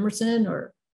Harvard or Emerson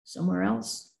or somewhere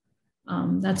else.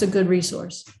 That's a good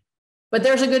resource. But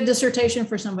there's a good dissertation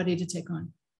for somebody to take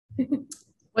on.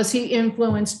 Was he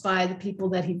influenced by the people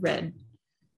that he read?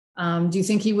 Do you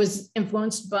think he was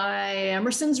influenced by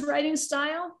Emerson's writing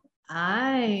style?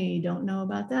 I don't know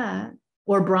about that.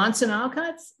 Or Bronson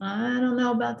Alcott's? I don't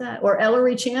know about that. Or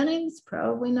Ellery Channing's?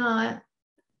 Probably not.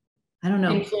 I don't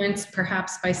know. Influenced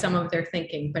perhaps by some of their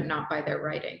thinking, but not by their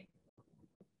writing.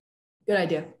 Good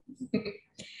idea.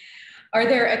 Are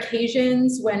there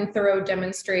occasions when Thoreau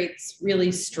demonstrates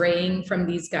really straying from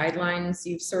these guidelines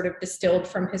you've sort of distilled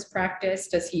from his practice?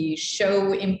 Does he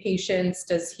show impatience?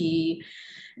 Does he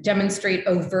demonstrate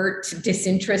overt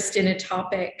disinterest in a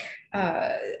topic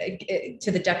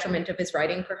to the detriment of his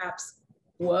writing, perhaps?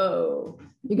 Whoa,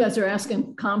 you guys are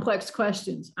asking complex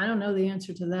questions. I don't know the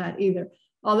answer to that either.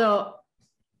 Although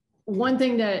one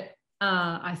thing that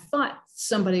I thought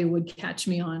somebody would catch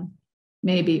me on,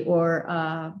 maybe,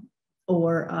 or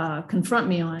confront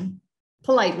me on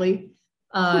politely,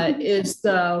 is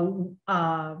the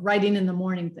writing in the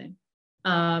morning thing.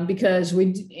 Because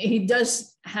he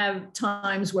does have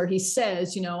times where he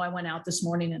says, you know, I went out this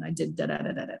morning and I did da da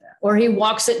da da da, or he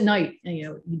walks at night and, you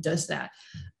know, he does that.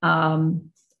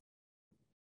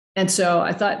 And so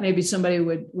I thought maybe somebody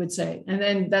would say, and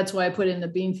then that's why I put in the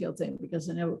Beanfield thing, because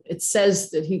I know it says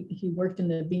that he worked in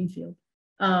the Beanfield.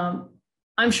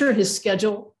 I'm sure his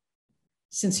schedule,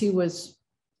 since he was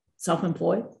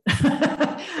self-employed,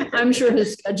 I'm sure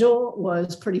his schedule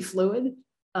was pretty fluid.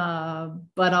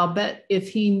 But I'll bet if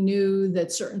he knew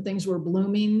that certain things were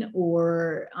blooming,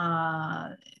 or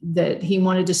that he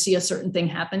wanted to see a certain thing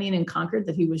happening in Concord,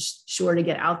 that he was sure to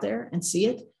get out there and see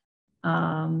it.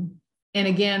 And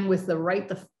again, with the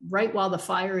right while the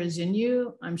fire is in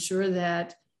you, I'm sure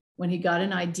that when he got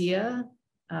an idea,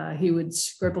 he would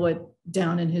scribble it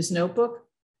down in his notebook.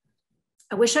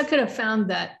 I wish I could have found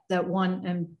that one,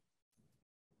 and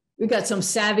we've got some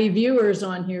savvy viewers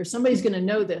on here. Somebody's going to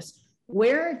know this.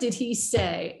 Where did he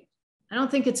say, I don't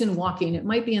think it's in Walking, it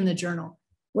might be in the journal.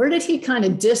 Where did he kind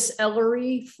of diss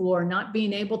Ellery for not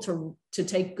being able to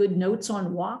take good notes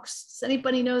on walks? Does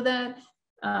anybody know that?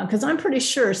 Because I'm pretty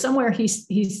sure somewhere he's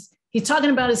talking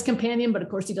about his companion, but of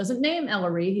course he doesn't name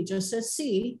Ellery. He just says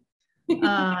C,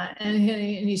 and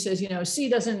he says, you know, C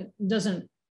doesn't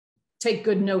take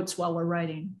good notes while we're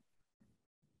writing.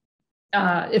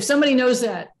 If somebody knows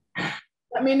that,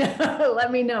 let me know.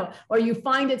 Let me know. Or you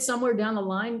find it somewhere down the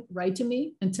line, write to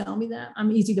me and tell me that.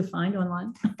 I'm easy to find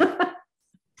online.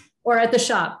 Or at the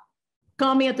shop.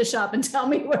 Call me at the shop and tell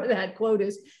me where that quote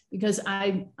is, because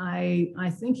I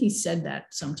think he said that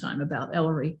sometime about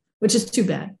Ellery, which is too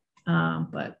bad. While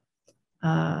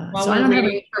so we're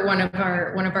waiting for one of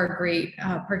our great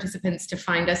participants to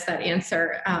find us that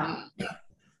answer,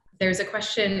 there's a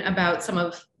question about some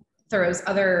of Thoreau's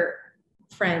other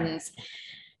friends.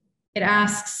 It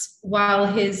asks, while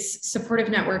his supportive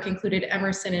network included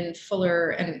Emerson and Fuller,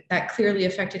 and that clearly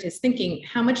affected his thinking,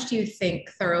 how much do you think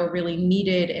Thoreau really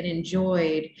needed and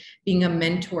enjoyed being a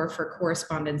mentor for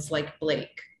correspondents like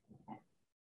Blake?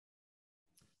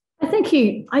 I think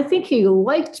he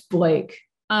liked Blake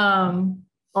a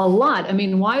lot. I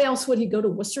mean, why else would he go to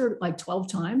Worcester like 12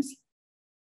 times?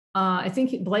 I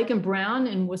think Blake and Brown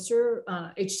in Worcester,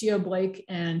 H.G.O. Blake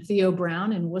and Theo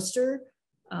Brown in Worcester,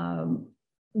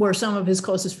 were some of his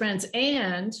closest friends.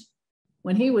 And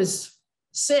when he was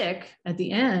sick at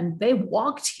the end, they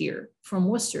walked here from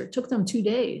Worcester. It took them 2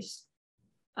 days.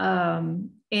 And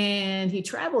he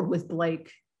traveled with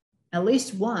Blake at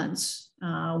least once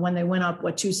when they went up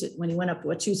Wachusett. When he went up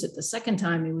Wachusett the second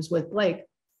time, he was with Blake.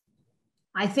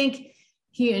 I think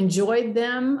he enjoyed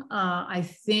them. I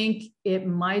think it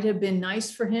might have been nice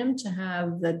for him to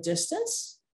have the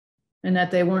distance and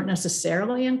that they weren't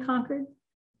necessarily in Concord.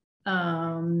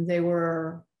 They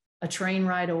were a train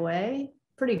ride away,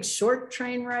 pretty short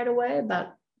train ride away,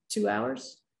 about 2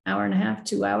 hours, hour and a half,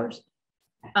 2 hours.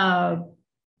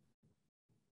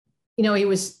 You know,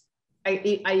 I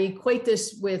equate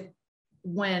this with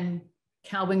when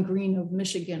Calvin Green of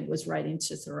Michigan was writing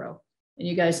to Thoreau. And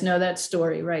you guys know that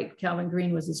story, right? Calvin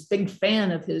Green was this big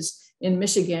fan of his in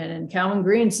Michigan. And Calvin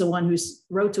Green's the one who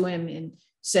wrote to him and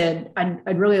said,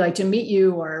 I'd really like to meet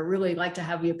you, or I'd really like to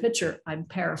have you a picture. I'm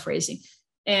paraphrasing.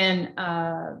 And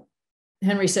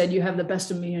Henry said, you have the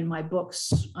best of me in my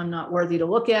books. I'm not worthy to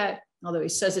look at, although he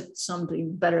says it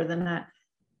something better than that.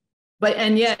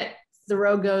 And yet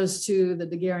Thoreau goes to the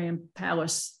Daguerrean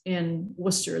Palace in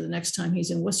Worcester the next time he's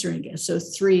in Worcester again. So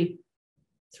three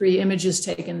images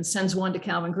taken, sends one to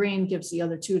Calvin Green, gives the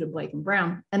other two to Blake and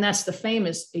Brown. And that's the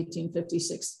famous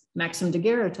 1856 Maxim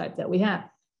daguerreotype that we have.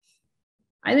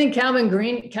 I think Calvin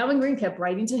Green kept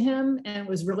writing to him and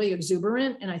was really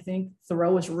exuberant. And I think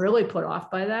Thoreau was really put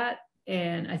off by that.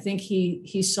 And I think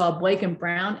he saw Blake and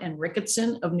Brown and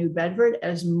Ricketson of New Bedford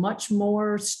as much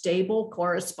more stable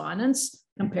correspondents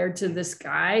compared to this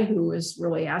guy who was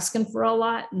really asking for a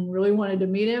lot and really wanted to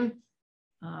meet him.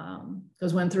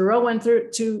 Because when Thoreau went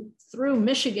through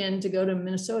Michigan to go to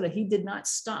Minnesota, he did not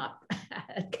stop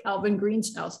at Calvin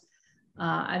Green's house.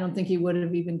 I don't think he would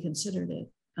have even considered it.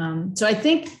 So I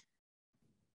think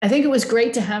it was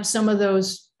great to have some of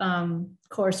those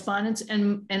correspondence,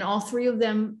 and all three of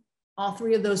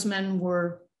those men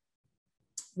were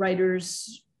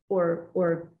writers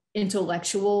or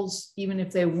intellectuals, even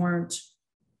if they weren't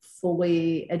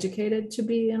fully educated to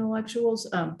be intellectuals.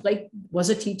 Blake was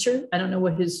a teacher. I don't know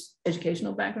what his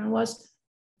educational background was.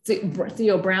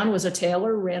 Theo Brown was a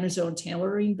tailor, ran his own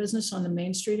tailoring business on the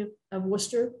main street of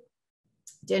Worcester.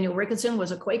 Daniel Ricketson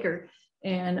was a Quaker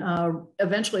and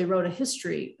eventually wrote a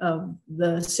history of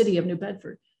the city of New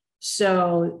Bedford.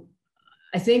 So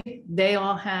I think they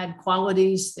all had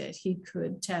qualities that he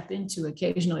could tap into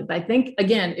occasionally. But I think,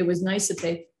 again, it was nice that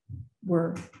they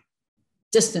were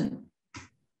distant.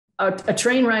 A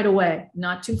train ride away,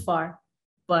 not too far,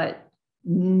 but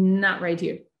not right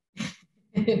here.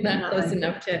 Not close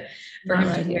enough for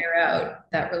him to wear out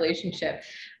that relationship.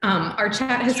 Our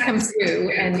chat has come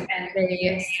through, and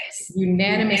they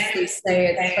unanimously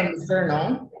say it's from the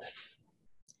journal.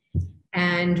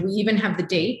 And we even have the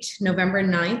date, November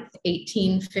 9th,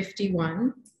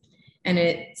 1851. And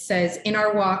it says, in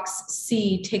our walks,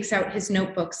 C takes out his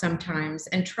notebook sometimes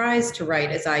and tries to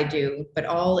write as I do, but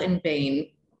all in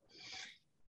vain.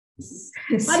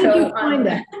 How did you find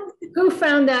that? Who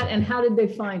found that, and how did they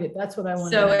find it? That's what I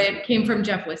want to know. So it came from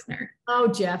Jeff Wisner. Oh,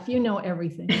 Jeff, you know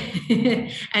everything.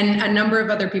 And a number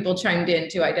of other people chimed in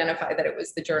to identify that it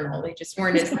was the journal. They just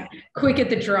weren't as quick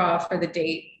at the draw for the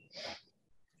date.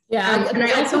 Yeah,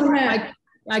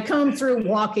 I come through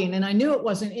walking, and I knew it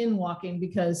wasn't in walking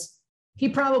because he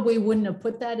probably wouldn't have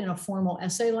put that in a formal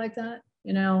essay like that,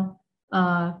 you know,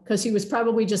 because he was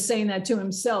probably just saying that to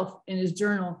himself in his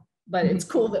journal. But it's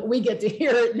cool that we get to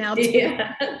hear it now too.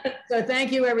 Yeah. So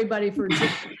thank you everybody for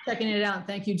checking it out.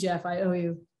 Thank you, Jeff. I owe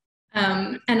you.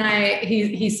 And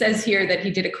he says here that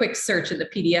he did a quick search in the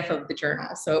PDF of the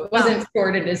journal, so it wasn't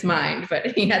stored in his mind,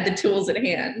 but he had the tools at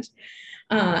hand.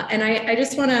 And I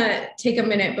just want to take a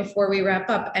minute before we wrap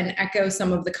up and echo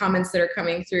some of the comments that are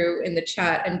coming through in the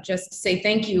chat, and just say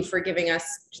thank you for giving us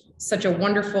such a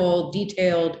wonderful,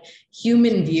 detailed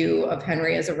human view of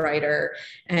Henry as a writer,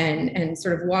 and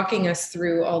sort of walking us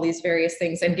through all these various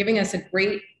things and giving us a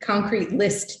great concrete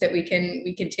list that we can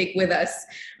take with us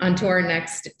onto our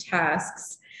next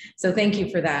tasks. So thank you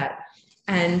for that.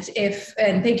 And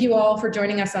thank you all for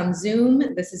joining us on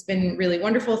Zoom. This has been really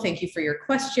wonderful. Thank you for your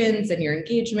questions and your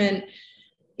engagement.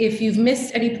 If you've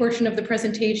missed any portion of the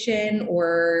presentation,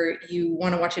 or you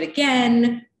want to watch it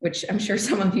again, which I'm sure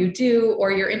some of you do,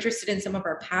 or you're interested in some of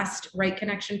our past Right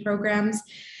Connection programs,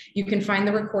 you can find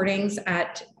the recordings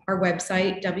at our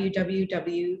website,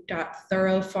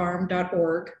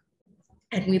 www.thoroughfarm.org.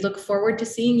 And we look forward to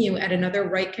seeing you at another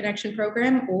Right Connection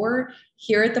program or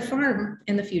here at the farm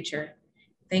in the future.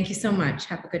 Thank you so much.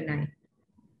 Have a good night.